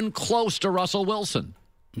not even close to Russell Wilson.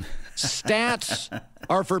 Stats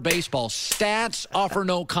are for baseball. Stats offer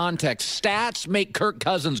no context. Stats make Kirk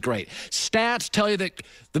Cousins great. Stats tell you that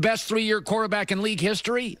the best 3-year quarterback in league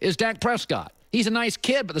history is Dak Prescott. He's a nice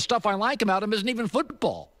kid, but the stuff I like about him isn't even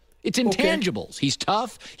football. It's intangibles. Okay. He's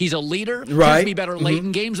tough. He's a leader. Right. Tends to be better late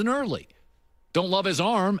in games than early. Don't love his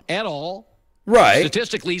arm at all. Right.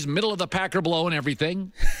 Statistically, he's middle of the pack or below and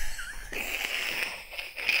everything.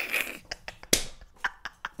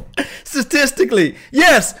 Statistically,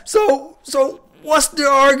 yes. So what's the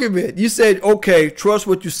argument? You said, okay, trust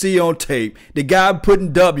what you see on tape. The guy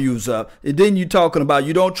putting W's up, and then you talking about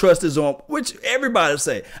you don't trust his arm, which everybody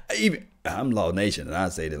say. Even I'm Law Nation, and I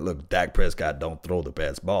say that, look, Dak Prescott don't throw the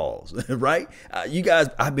best balls, right? You guys,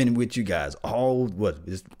 I've been with you guys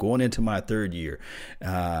it's going into my 3rd year,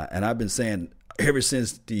 and I've been saying ever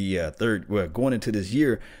since the going into this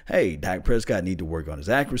year, hey, Dak Prescott need to work on his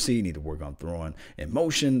accuracy, need to work on throwing in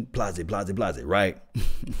motion, blase, right?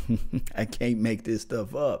 I can't make this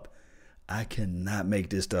stuff up. I cannot make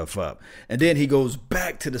this stuff up. And then he goes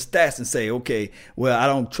back to the stats and say, okay, well, I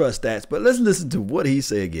don't trust stats. But let's listen to what he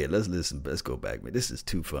said again. Let's listen. Let's go back, man. This is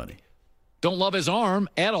too funny. Don't love his arm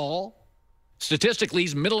at all. Statistically,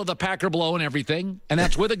 he's middle of the pack or below and everything. And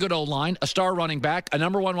that's with a good O-line, a star running back, a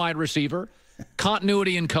number 1 wide receiver,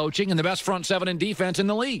 continuity in coaching, and the best front 7 in defense in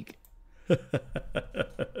the league.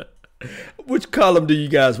 Which column do you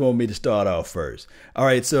guys want me to start off first? All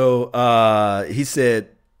right, so he said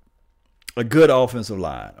a good offensive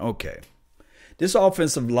line. Okay. This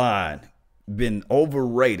offensive line been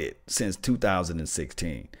overrated since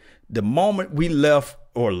 2016. The moment we left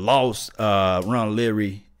or lost Ron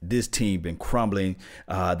Leary, this team been crumbling.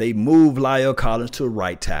 They moved Lyle Collins to a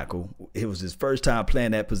right tackle. It was his first time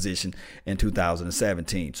playing that position in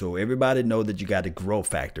 2017. So everybody know that you got a growth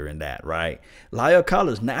factor in that, right? Lyle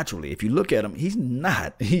Collins, naturally, if you look at him,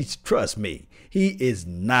 trust me, he is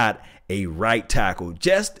not a right tackle,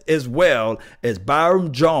 just as well as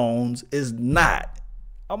Byron Jones is not.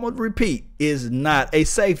 I'm going to repeat, is not a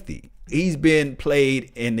safety. He's been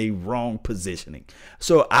played in the wrong positioning.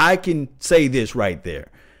 So I can say this right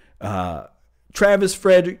there. Travis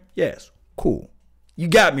Frederick, yes, cool. You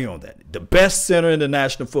got me on that. The best center in the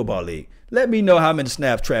National Football League. Let me know how many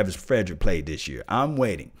snaps Travis Frederick played this year. I'm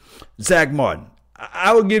waiting. Zach Martin,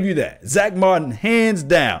 I will give you that. Zach Martin, hands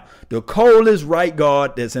down, the coldest right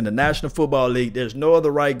guard that's in the National Football League. There's no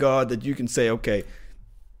other right guard that you can say, okay,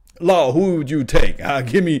 Law, who would you take?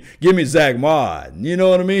 Give me Zach Martin. You know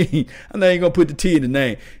what I mean? I'm not even gonna put the T in the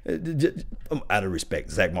name. Out of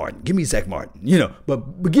respect, Zach Martin. Give me Zach Martin.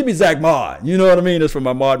 But give me Zach Martin. You know what I mean? That's from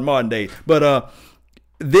my Martin days. But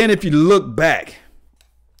then if you look back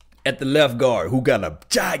at the left guard, who got a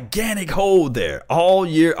gigantic hole there all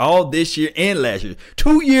this year and last year,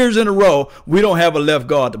 2 years in a row, we don't have a left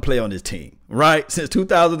guard to play on this team. Right? Since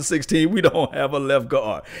 2016, we don't have a left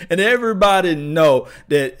guard. And everybody know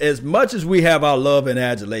that as much as we have our love and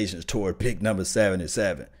adulations toward pick number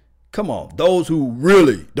 77, come on, those who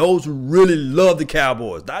really love the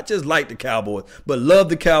Cowboys, not just like the Cowboys, but love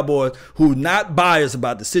the Cowboys, who not biased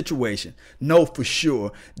about the situation, know for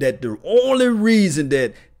sure that the only reason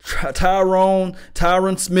that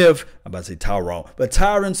Tyron Smith, I'm about to say Tyrone, but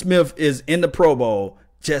Tyron Smith is in the Pro Bowl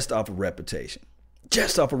just off of reputation.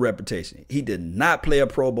 Just off of reputation. He did not play a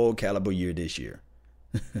Pro Bowl caliber year this year.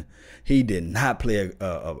 He did not play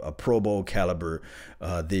a Pro Bowl caliber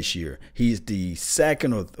this year. He's the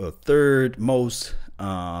second or third most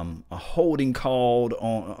holding called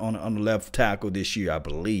on the left tackle this year, I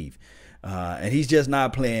believe. And he's just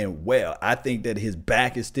not playing well. I think that his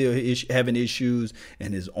back is still having issues,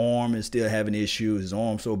 and his arm is still having issues. His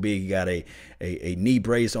arm's so big, he got a knee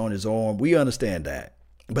brace on his arm. We understand that.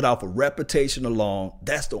 But off of reputation alone,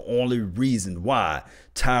 that's the only reason why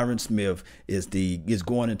Tyron Smith is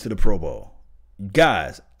going into the Pro Bowl.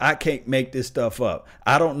 Guys, I can't make this stuff up.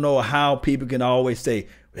 I don't know how people can always say,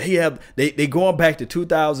 they going back to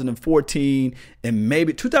 2014 and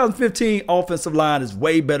maybe 2015 offensive line is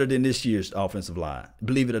way better than this year's offensive line.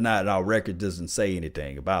 Believe it or not, our record doesn't say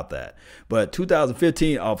anything about that. But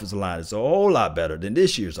 2015 offensive line is a whole lot better than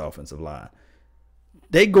this year's offensive line.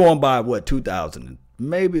 They going by what, 2000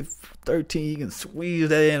 maybe 13, you can squeeze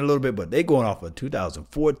that in a little bit, but they going off of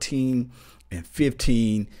 2014 and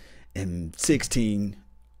 15 and 16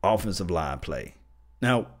 offensive line play.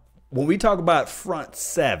 Now, when we talk about front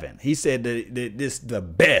seven, he said that this is the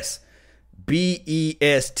best,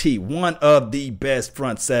 B-E-S-T, one of the best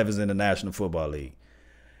front sevens in the National Football League.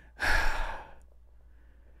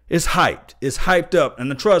 It's hyped. It's hyped up.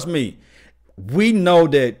 And trust me, we know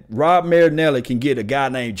that Rob Marinelli can get a guy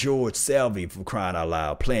named George Selvey, for crying out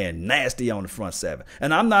loud, playing nasty on the front seven.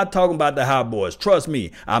 And I'm not talking about the Hot Boys. Trust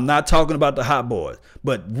me, I'm not talking about the Hot Boys.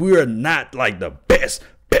 But we're not like the best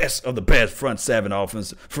of the best front seven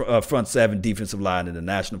defensive line in the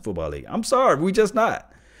National Football League. I'm sorry, we just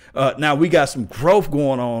not. Now, we got some growth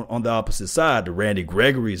going on the opposite side, the Randy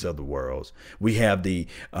Gregory's of the world. We have see,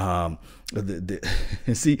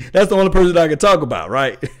 that's the only person I can talk about,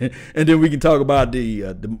 right? And then we can talk about the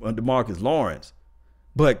DeMarcus Lawrence.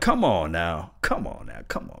 But come on now.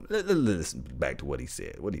 Let's listen back to what he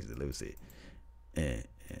said. Let me see.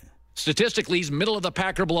 Statistically, he's middle of the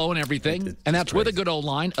Packer below and everything, and that's with a good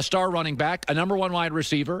O-line, a star running back, a number one wide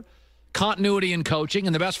receiver, continuity in coaching,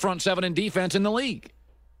 and the best front seven in defense in the league.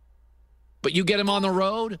 But you get him on the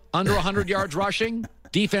road, under 100 yards rushing,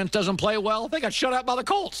 defense doesn't play well, they got shut out by the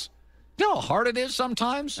Colts. You know how hard it is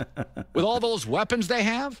sometimes with all those weapons they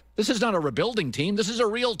have? This is not a rebuilding team. This is a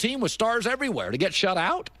real team with stars everywhere to get shut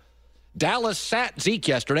out. Dallas sat Zeke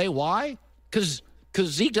yesterday. Why? Because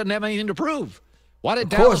Zeke doesn't have anything to prove. Why did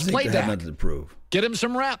Dallas play Dak? Nothing to prove. Get him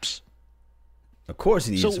some reps. Of course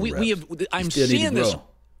he needs some reps. I'm seeing this.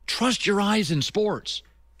 Trust your eyes in sports.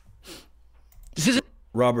 This isn't.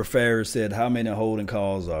 Robert Farris said, how many holding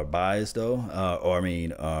calls are biased, though?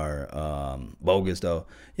 Are bogus, though?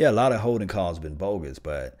 Yeah, a lot of holding calls have been bogus,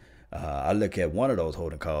 but I look at one of those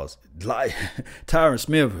holding calls. Like Tyron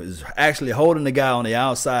Smith is actually holding the guy on the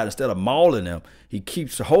outside instead of mauling him. He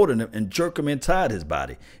keeps holding him and jerk him inside his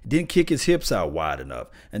body. He didn't kick his hips out wide enough.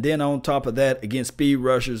 And then on top of that, against speed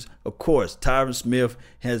rushers, of course, Tyron Smith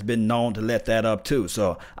has been known to let that up too.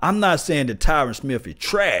 So I'm not saying that Tyron Smith is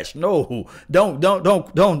trash. No, don't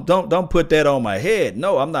put that on my head.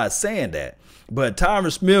 No, I'm not saying that. But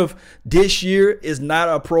Tyron Smith this year is not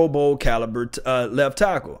a Pro Bowl caliber left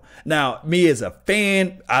tackle. Now, me as a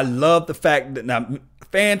fan, I love the fact that now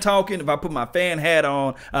fan talking. If I put my fan hat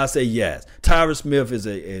on, I say yes. Tyron Smith is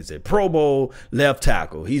a Pro Bowl left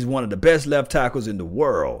tackle. He's one of the best left tackles in the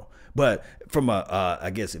world. But from I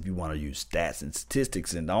guess if you want to use stats and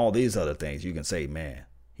statistics and all these other things, you can say, man,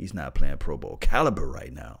 he's not playing Pro Bowl caliber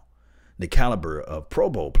right now. The caliber of Pro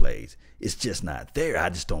Bowl plays is just not there. I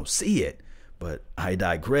just don't see it. But I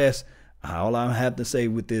digress. All I have to say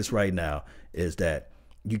with this right now is that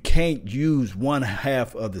you can't use one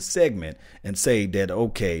half of the segment and say that,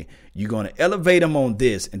 okay, you're going to elevate him on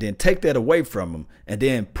this and then take that away from him and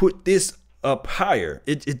then put this up higher.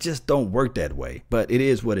 It just don't work that way. But it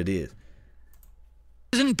is what it is.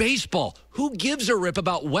 In baseball, who gives a rip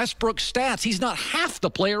about Westbrook's stats? He's not half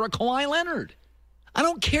the player of Kawhi Leonard. I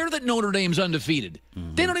don't care that Notre Dame's undefeated.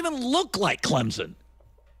 Mm-hmm. They don't even look like Clemson.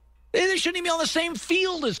 They shouldn't even be on the same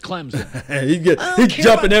field as Clemson. He's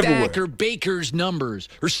jumping everywhere. Dak or Baker's numbers,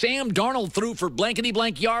 or Sam Darnold threw for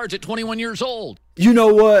blankety-blank yards at 21 years old. You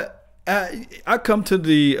know what? I come to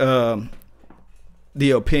the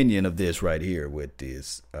opinion of this right here with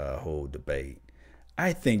this whole debate.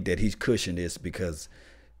 I think that he's cushioned this because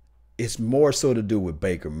it's more so to do with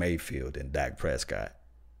Baker Mayfield than Dak Prescott.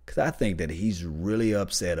 because I think that he's really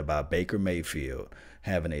upset about Baker Mayfield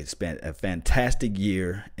having a fantastic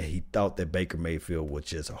year, and he thought that Baker Mayfield was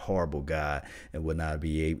just a horrible guy and would not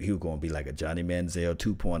be able, he was going to be like a Johnny Manziel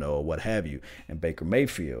 2.0 or what have you. And Baker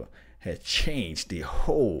Mayfield has changed the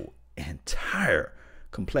whole entire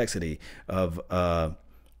complexity of, if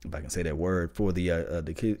I can say that word, for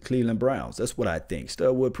the Cleveland Browns. That's what I think.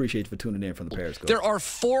 Studwood, appreciate you for tuning in from the Periscope. There are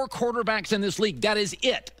 4 quarterbacks in this league. That is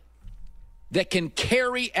it. That can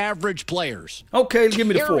carry average players. Okay, give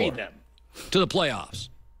me the 4. Carry them to the playoffs.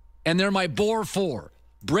 And they're my Boar 4.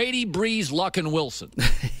 Brady, Breeze, Luck, and Wilson.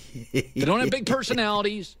 They don't have big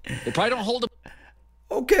personalities. They probably don't hold them.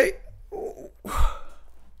 Okay.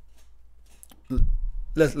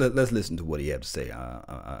 Let's listen to what he had to say.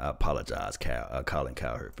 I apologize, Colin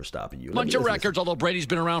Cowherd, for stopping you. Bunch of records, although Brady's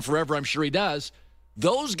been around forever, I'm sure he does.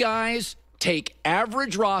 Those guys take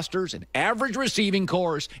average rosters and average receiving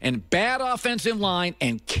cores and bad offensive line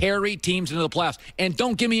and carry teams into the playoffs. And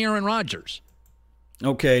don't give me Aaron Rodgers.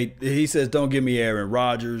 Okay, he says don't give me Aaron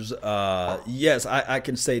Rodgers. Yes, I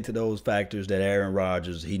can say to those factors that Aaron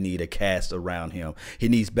Rodgers, he need a cast around him. He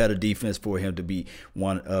needs better defense for him to be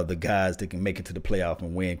one of the guys that can make it to the playoff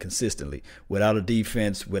and win consistently. Without a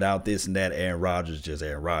defense, without this and that, Aaron Rodgers, just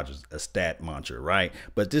Aaron Rodgers, a stat muncher, right?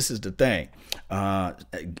 But this is the thing.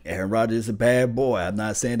 Aaron Rodgers is a bad boy. I'm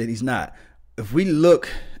not saying that he's not. If we look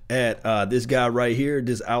at this guy right here,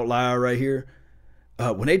 this outlier right here,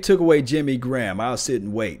 when they took away Jimmy Graham, I'll sit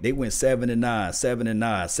and wait. They went 7-9, 7-9,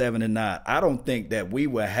 7-9. I don't think that we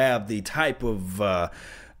will have the type of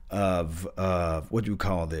what do you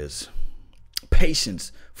call this?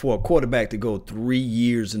 Patience for a quarterback to go 3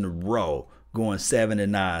 years in a row going 7-9,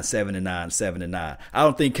 7-9, 7-9. I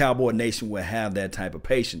don't think Cowboy Nation will have that type of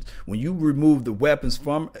patience. When you remove the weapons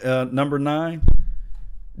from number 9,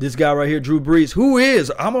 this guy right here, Drew Brees, who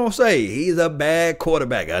is, I'm going to say, he's a bad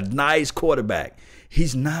quarterback, a nice quarterback.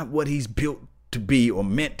 He's not what he's built to be or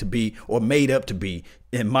meant to be or made up to be,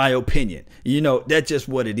 in my opinion. You know, that's just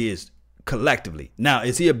what it is collectively. Now,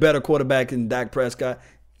 is he a better quarterback than Dak Prescott?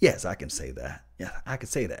 Yes, I can say that. Yeah, I can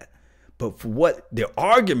say that. But for what the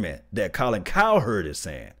argument that Colin Cowherd is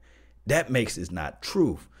saying, that makes it not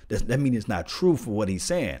true. That means it's not true for what he's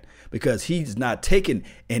saying, because he's not taking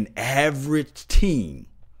an average team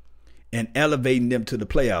and elevating them to the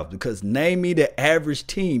playoffs. Because name me the average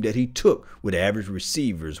team that he took with average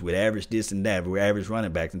receivers, with average this and that, with average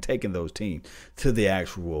running backs, and taking those teams to the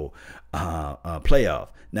actual playoff.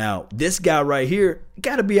 Now, this guy right here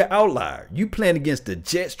got to be an outlier. You playing against the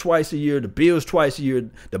Jets twice a year, the Bills twice a year,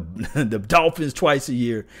 the Dolphins twice a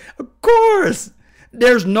year. Of course.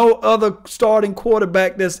 There's no other starting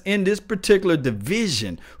quarterback that's in this particular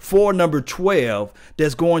division for number 12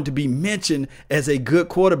 that's going to be mentioned as a good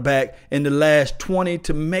quarterback in the last 20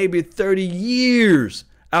 to maybe 30 years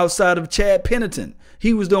outside of Chad Pennington.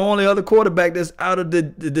 He was the only other quarterback that's out of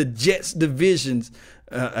the Jets divisions,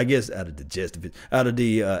 I guess out of the Jets division, out of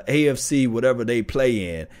the AFC, whatever they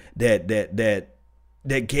play in,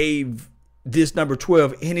 that gave this number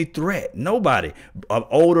 12 any threat. Nobody.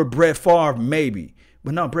 Older Brett Favre, maybe.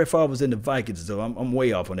 But no, Brett Favre was in the Vikings, so I'm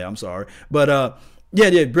way off on that. I'm sorry. But,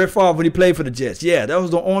 yeah, Brett Favre when he played for the Jets. Yeah, that was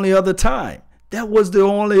the only other time. That was the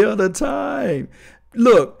only other time.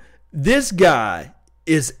 Look, this guy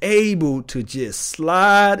is able to just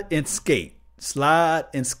slide and skate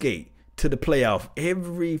to the playoff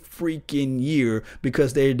every freaking year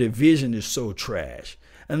because their division is so trash.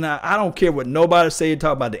 And I don't care what nobody say,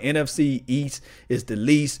 talk about the NFC East is the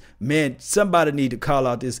least. Man, somebody need to call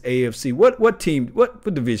out this AFC. What team, what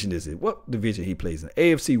division is it? What division he plays in?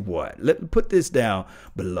 AFC what? Put this down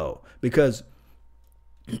below, because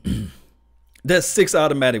that's 6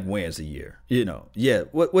 automatic wins a year. You know, yeah.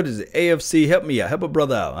 What is it? AFC, help me out. Help a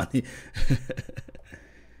brother out.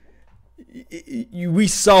 We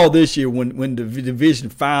saw this year when the division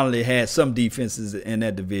finally had some defenses in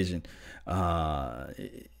that division.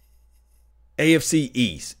 AFC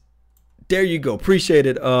East. There you go. Appreciate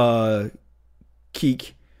it,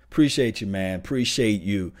 Keek. Appreciate you, man. Appreciate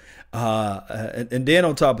you. And then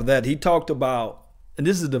on top of that, he talked about, and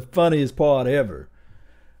this is the funniest part ever,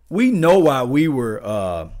 we know why we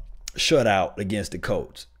were shut out against the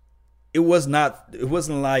Colts. It wasn't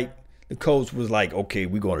like the Colts was like, okay,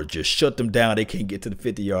 we're going to just shut them down. They can't get to the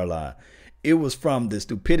 50-yard line. It was from the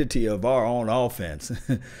stupidity of our own offense,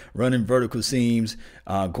 running vertical seams,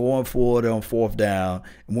 going forward on 4th down,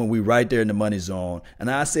 when we right there in the money zone. And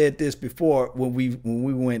I said this before when we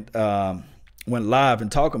went live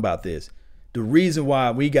and talking about this. The reason why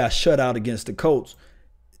we got shut out against the Colts,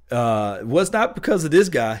 It was not because of this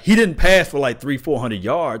guy. He didn't pass for like 300-400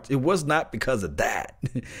 yards. It was not because of that.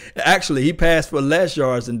 Actually, he passed for less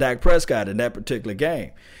yards than Dak Prescott in that particular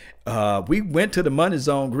game. We went to the money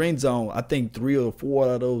zone, green zone. I think 3 or 4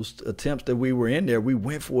 of those attempts that we were in there, we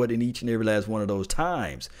went for it in each and every last one of those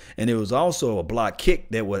times. And it was also a block kick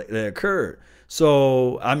that occurred.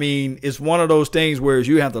 So, I mean, it's one of those things where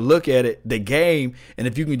you have to look at it, the game, and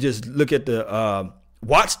if you can just look at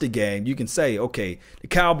watch the game, you can say, okay, the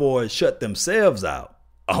Cowboys shut themselves out.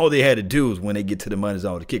 All they had to do is when they get to the money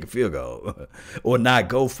zone to kick a field goal or not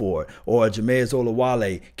go for it, or Jameis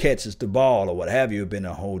Olawale catches the ball or what have you. It would have been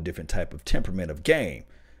a whole different type of temperament of game.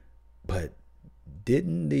 But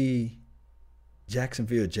didn't the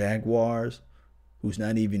Jacksonville Jaguars, who's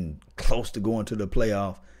not even close to going to the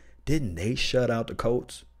playoff, didn't they shut out the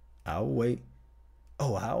Colts? I'll wait.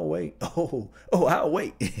 Oh, I'll wait. Oh, I'll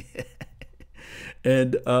wait.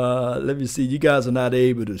 And let me see. You guys are not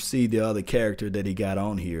able to see the other character that he got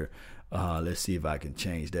on here. Let's see if I can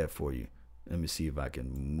change that for you. Let me see if I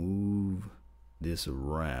can move this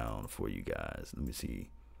around for you guys. Let me see.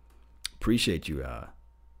 Appreciate you.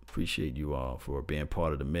 Appreciate you all for being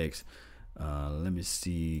part of the mix. Let me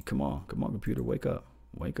see. Come on, computer. Wake up.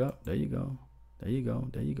 Wake up. There you go. There you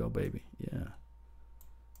go, baby. Yeah.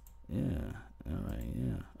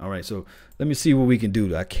 All right. So let me see what we can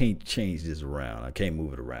do. I can't change this around. I can't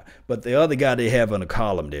move it around. But the other guy they have on the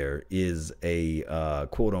column there is a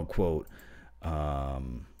quote unquote.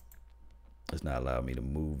 It's not allowing me to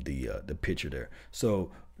move the picture there. So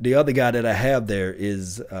the other guy that I have there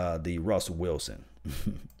is the Russell Wilson.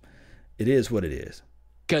 It is what it is.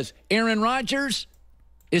 Because Aaron Rodgers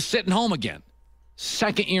is sitting home again,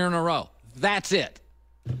 2nd year in a row. That's it.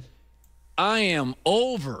 I am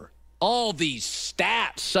over all these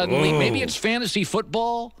stats suddenly. Maybe it's fantasy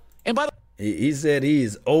football. And by the he said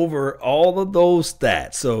he's over all of those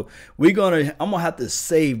stats. So I'm gonna have to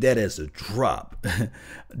save that as a drop.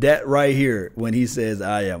 That right here when he says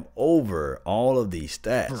I am over all of these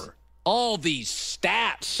stats. All these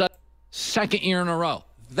stats. 2nd year in a row.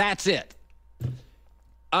 That's it.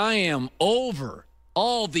 I am over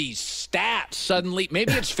all these stats suddenly.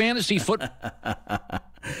 Maybe it's fantasy football.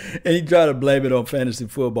 And he tried to blame it on fantasy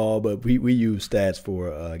football, but we use stats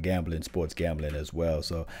for gambling, sports gambling as well.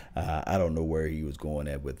 So I don't know where he was going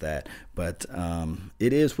at with that. But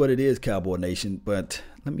it is what it is, Cowboy Nation. But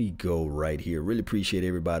let me go right here. Really appreciate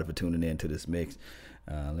everybody for tuning in to this mix.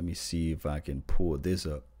 Let me see if I can pull this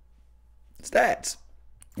up. Stats.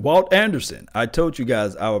 Walt Anderson. I told you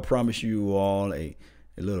guys I would promise you all a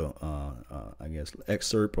little,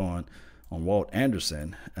 excerpt on Walt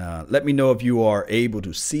Anderson. Let me know if you are able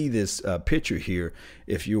to see this picture here.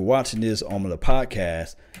 If you're watching this on the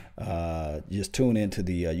podcast, just tune into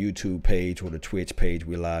the YouTube page or the Twitch page.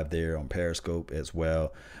 We're live there on Periscope as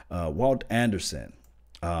well. Walt Anderson,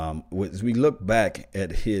 as we look back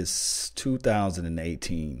at his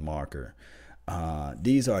 2018 marker,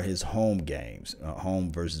 these are his home games, home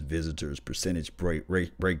versus visitors, percentage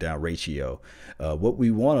breakdown ratio. What we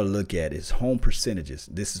want to look at is home percentages.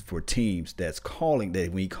 This is for teams that's calling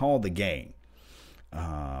that we call the game.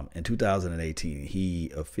 In 2018, he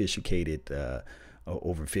officiated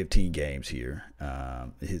over 15 games here.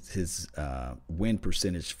 His win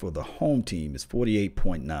percentage for the home team is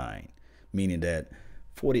 48.9, meaning that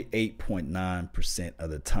 48.9% of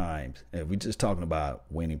the times, and we're just talking about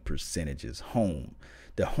winning percentages,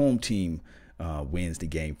 the home team wins the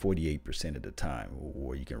game 48% of the time,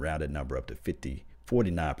 or you can round that number up to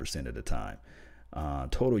 49% of the time.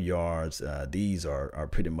 Total yards, these are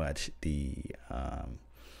pretty much the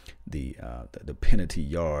penalty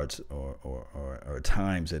yards or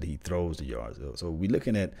times that he throws the yards. So we're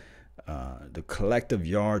looking at the collective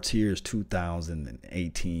yards here is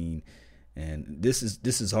 2018. And this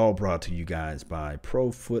is all brought to you guys by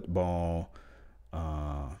Pro Football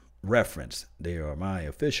Reference. They are my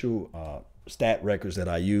official stat records that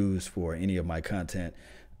I use for any of my content,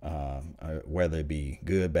 whether it be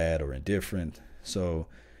good, bad, or indifferent. So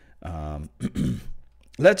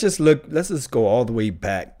let's just go all the way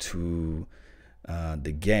back to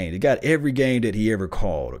the game. They got every game that he ever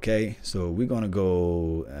called. Okay, so we're gonna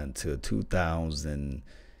go until 2000.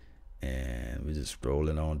 And we're just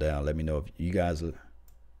scrolling on down. Let me know if you guys are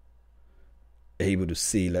able to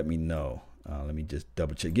see. Let me know. Let me just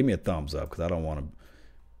double check. Give me a thumbs up because I don't want to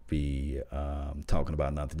be talking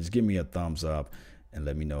about nothing. Just give me a thumbs up and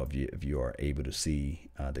let me know if you are able to see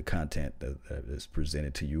the content that is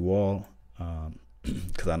presented to you all.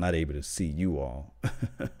 Because I'm not able to see you all.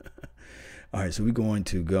 All right, so we're going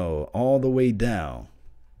to go all the way down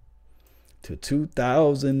to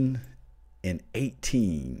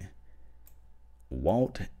 2018.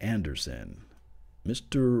 Walt Anderson.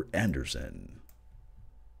 Mr. Anderson.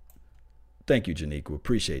 Thank you, Janiqua.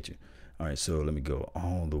 Appreciate you. All right, so let me go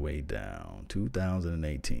all the way down.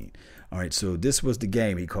 2018. All right, so this was the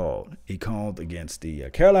game he called. He called against the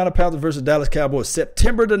Carolina Panthers versus Dallas Cowboys,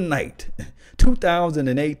 September the 9th,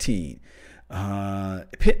 2018.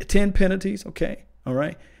 10 penalties, okay, all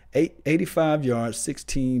right. 85 yards,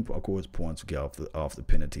 16, of course, points off the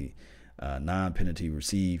penalty. 9 penalty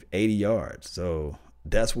received, 80 yards. So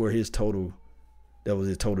that's where that was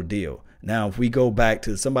his total deal. Now, if we go back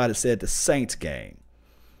to somebody said the Saints game.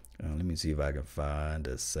 Let me see if I can find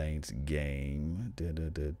the Saints game.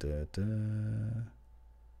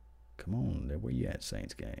 Come on, where you at,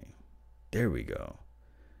 Saints game? There we go.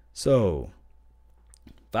 So,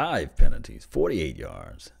 5 penalties, 48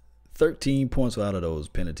 yards, 13 points out of those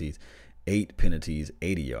penalties, 8 penalties,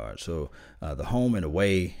 80 yards. So, the home and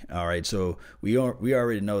away. All right, so we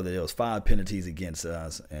already know that there was 5 penalties against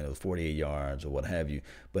us, and it was 48 yards or what have you.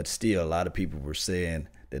 But still, a lot of people were saying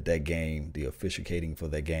that game, the officiating for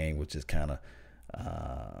that game, which is kind of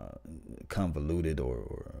convoluted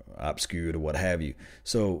or obscured or what have you.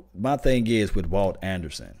 So my thing is with Walt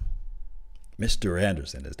Anderson, Mr.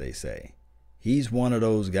 Anderson, as they say, he's one of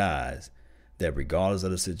those guys that regardless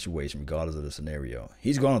of the situation, regardless of the scenario,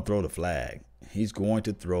 he's going to throw the flag. He's going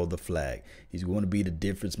to throw the flag. He's going to be the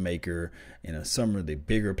difference maker in some of the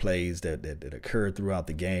bigger plays that occur throughout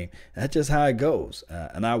the game. That's just how it goes.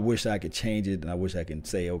 And I wish I could change it, and I wish I could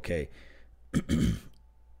say, okay,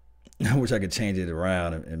 I wish I could change it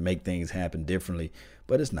around and make things happen differently.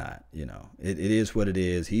 But it's not, It is what it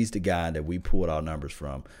is. He's the guy that we pulled our numbers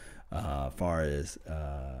from as far as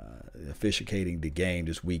officiating the game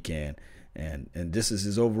this weekend. And this is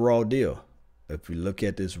his overall deal. If we look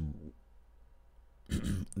at this,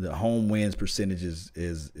 the home wins percentage is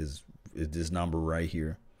this number right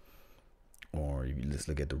here. Or if you just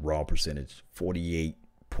look at the raw percentage,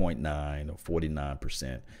 48.9 or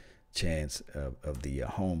 49% chance of the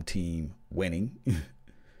home team winning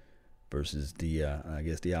versus the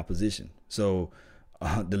opposition. So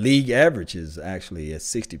the league average is actually at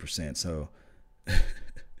 60%. So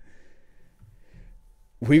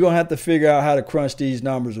we're going to have to figure out how to crunch these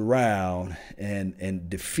numbers around and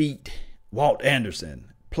defeat Walt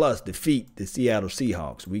Anderson, plus defeat the Seattle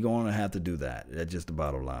Seahawks. We're going to have to do that. That's just the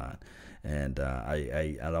bottom line. And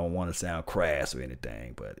I don't want to sound crass or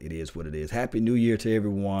anything, but it is what it is. Happy New Year to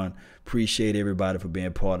everyone. Appreciate everybody for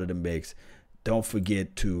being part of the mix. Don't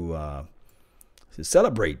forget to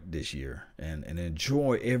celebrate this year and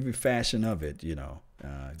enjoy every fashion of it,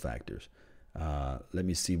 factors. Let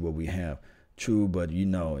me see what we have. True, but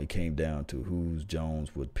it came down to who's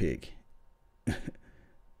Jones would pick.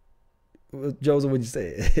 Joseph, what'd you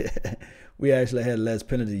say? We actually had less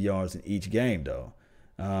penalty yards in each game, though.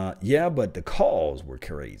 Yeah, but the calls were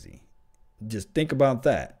crazy. Just think about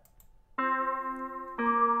that.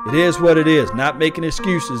 It is what it is. Not making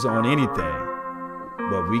excuses on anything.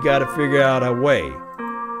 But we got to figure out a way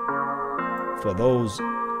for those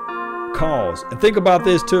calls. And think about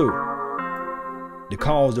this, too. The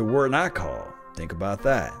calls that were not called. Think about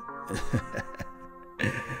that.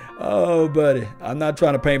 Oh, buddy. I'm not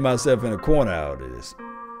trying to paint myself in a corner out of this.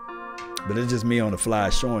 But it's just me on the fly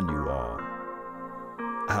showing you all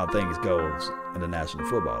how things goes in the National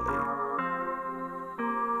Football League.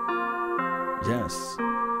 Yes.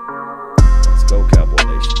 Let's go, Cowboy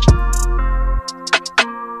Nation.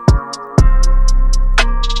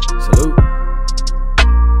 Salute.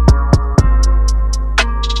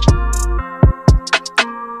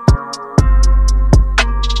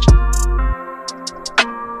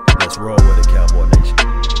 Let's roll with it, Cowboy Nation.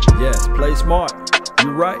 Yes, play smart.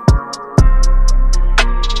 You're right.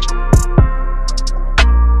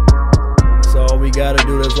 That's all we gotta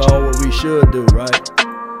do. That's all what we should do, right?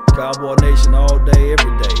 Cowboy Nation all day,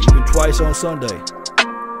 every day, even twice on Sunday.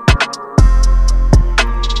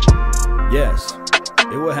 Yes,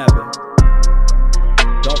 it will happen.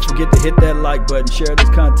 Don't forget to hit that like button, share this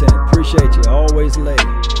content. Appreciate you, always late.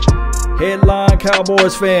 Headline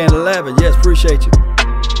Cowboys fan 11. Yes, appreciate you.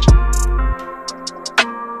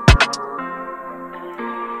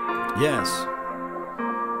 Yes,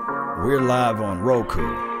 we're live on Roku,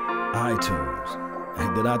 iTunes.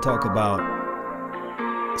 And did I talk about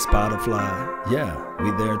Spotify? Yeah, we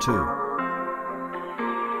there too.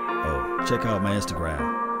 Oh, check out my Instagram.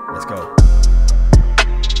 Let's go.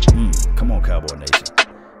 Come on, Cowboy Nation.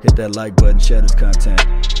 Hit that like button, share this content.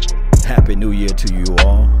 Happy New Year to you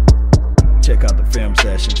all. Check out the film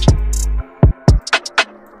sessions.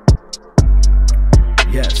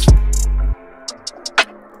 Yes.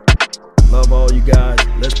 Love all you guys.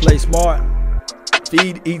 Let's play smart.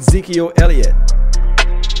 Feed Ezekiel Elliott.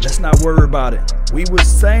 Let's not worry about it. We was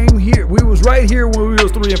same here. We was right here when we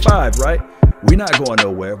was 3-5, right? We're not going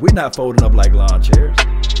nowhere. We're not folding up like lawn chairs.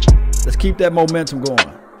 Let's keep that momentum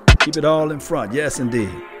going. Keep it all in front. Yes,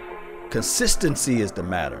 indeed. Consistency is the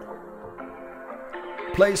matter.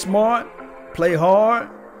 Play smart, play hard,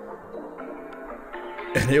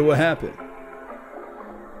 and it will happen.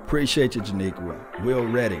 Appreciate you, Janiqua. Will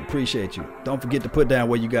Redding, appreciate you. Don't forget to put down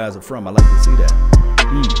where you guys are from. I like to see that.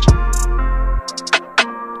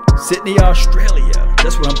 Sydney, Australia.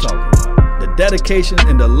 That's what I'm talking about. The dedication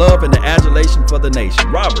and the love and the adulation for the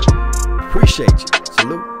nation. Robert, appreciate you.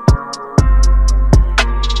 Salute.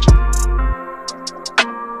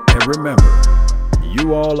 And remember,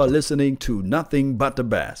 you all are listening to Nothing But the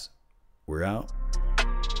Bass. We're out.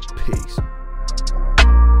 Peace.